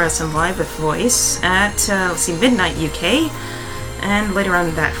have RSM Live with Voice at, let's see, midnight UK. And later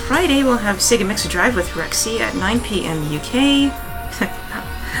on that Friday, we'll have Sega Mixer Drive with Rexy at 9 PM UK.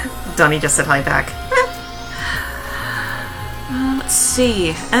 Donnie just said hi back. Let's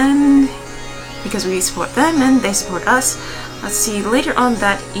see, and because we support them and they support us, let's see, later on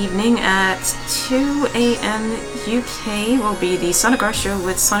that evening at 2 AM UK will be the Sonic R Show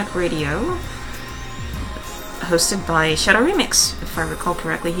with Sonic Radio, hosted by Shadow Remix, if I recall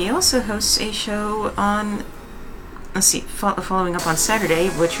correctly. He also hosts a show on, let's see, following up on Saturday,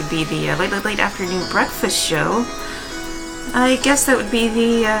 which would be the late afternoon breakfast show. I guess that would be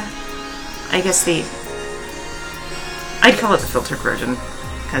the, I'd call it the filtered version,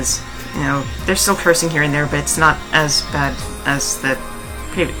 because, you know, they're still cursing here and there, but it's not as bad as the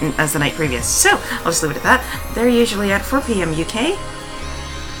night previous. So, I'll just leave it at that. They're usually at 4 PM UK.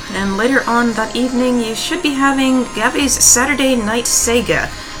 And later on that evening, you should be having Gabby's Saturday Night Sega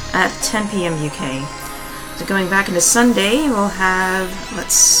at 10 PM UK. So going back into Sunday, we'll have,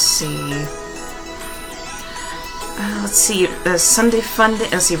 let's see, Sunday Fun Day,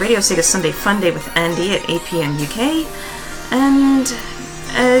 let's see, Radio Sega Sunday Fun Day with Andy at 8 PM UK. And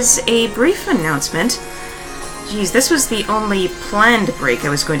as a brief announcement, geez, this was the only planned break I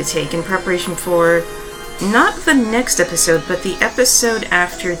was going to take in preparation for not the next episode, but the episode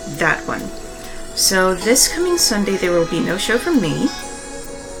after that one. So this coming Sunday there will be no show from me,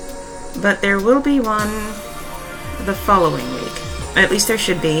 but there will be one the following week. At least there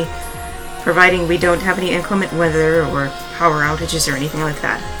should be, providing we don't have any inclement weather or power outages or anything like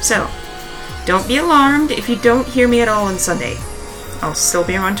that. So, don't be alarmed if you don't hear me at all on Sunday. I'll still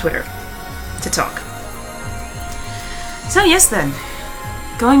be on Twitter to talk. So yes then,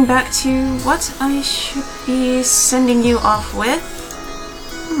 going back to what I should be sending you off with.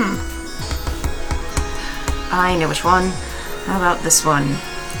 I know which one. How about this one?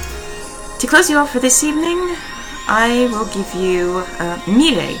 To close you off for this evening, I will give you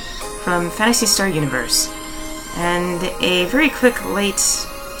Mirai from Phantasy Star Universe, and a very quick late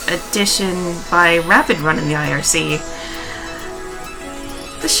addition by Rapid Run in the IRC.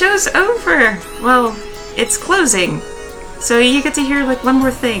 The show's over! Well, it's closing, so you get to hear like one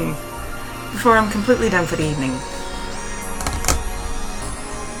more thing before I'm completely done for the evening.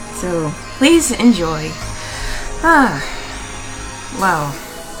 So, please enjoy. Wow.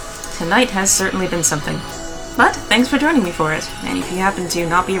 Tonight has certainly been something. But, thanks for joining me for it, and if you happen to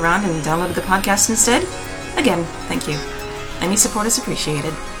not be around and downloaded the podcast instead, again, thank you. Any support is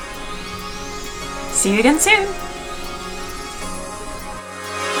appreciated. See you again soon!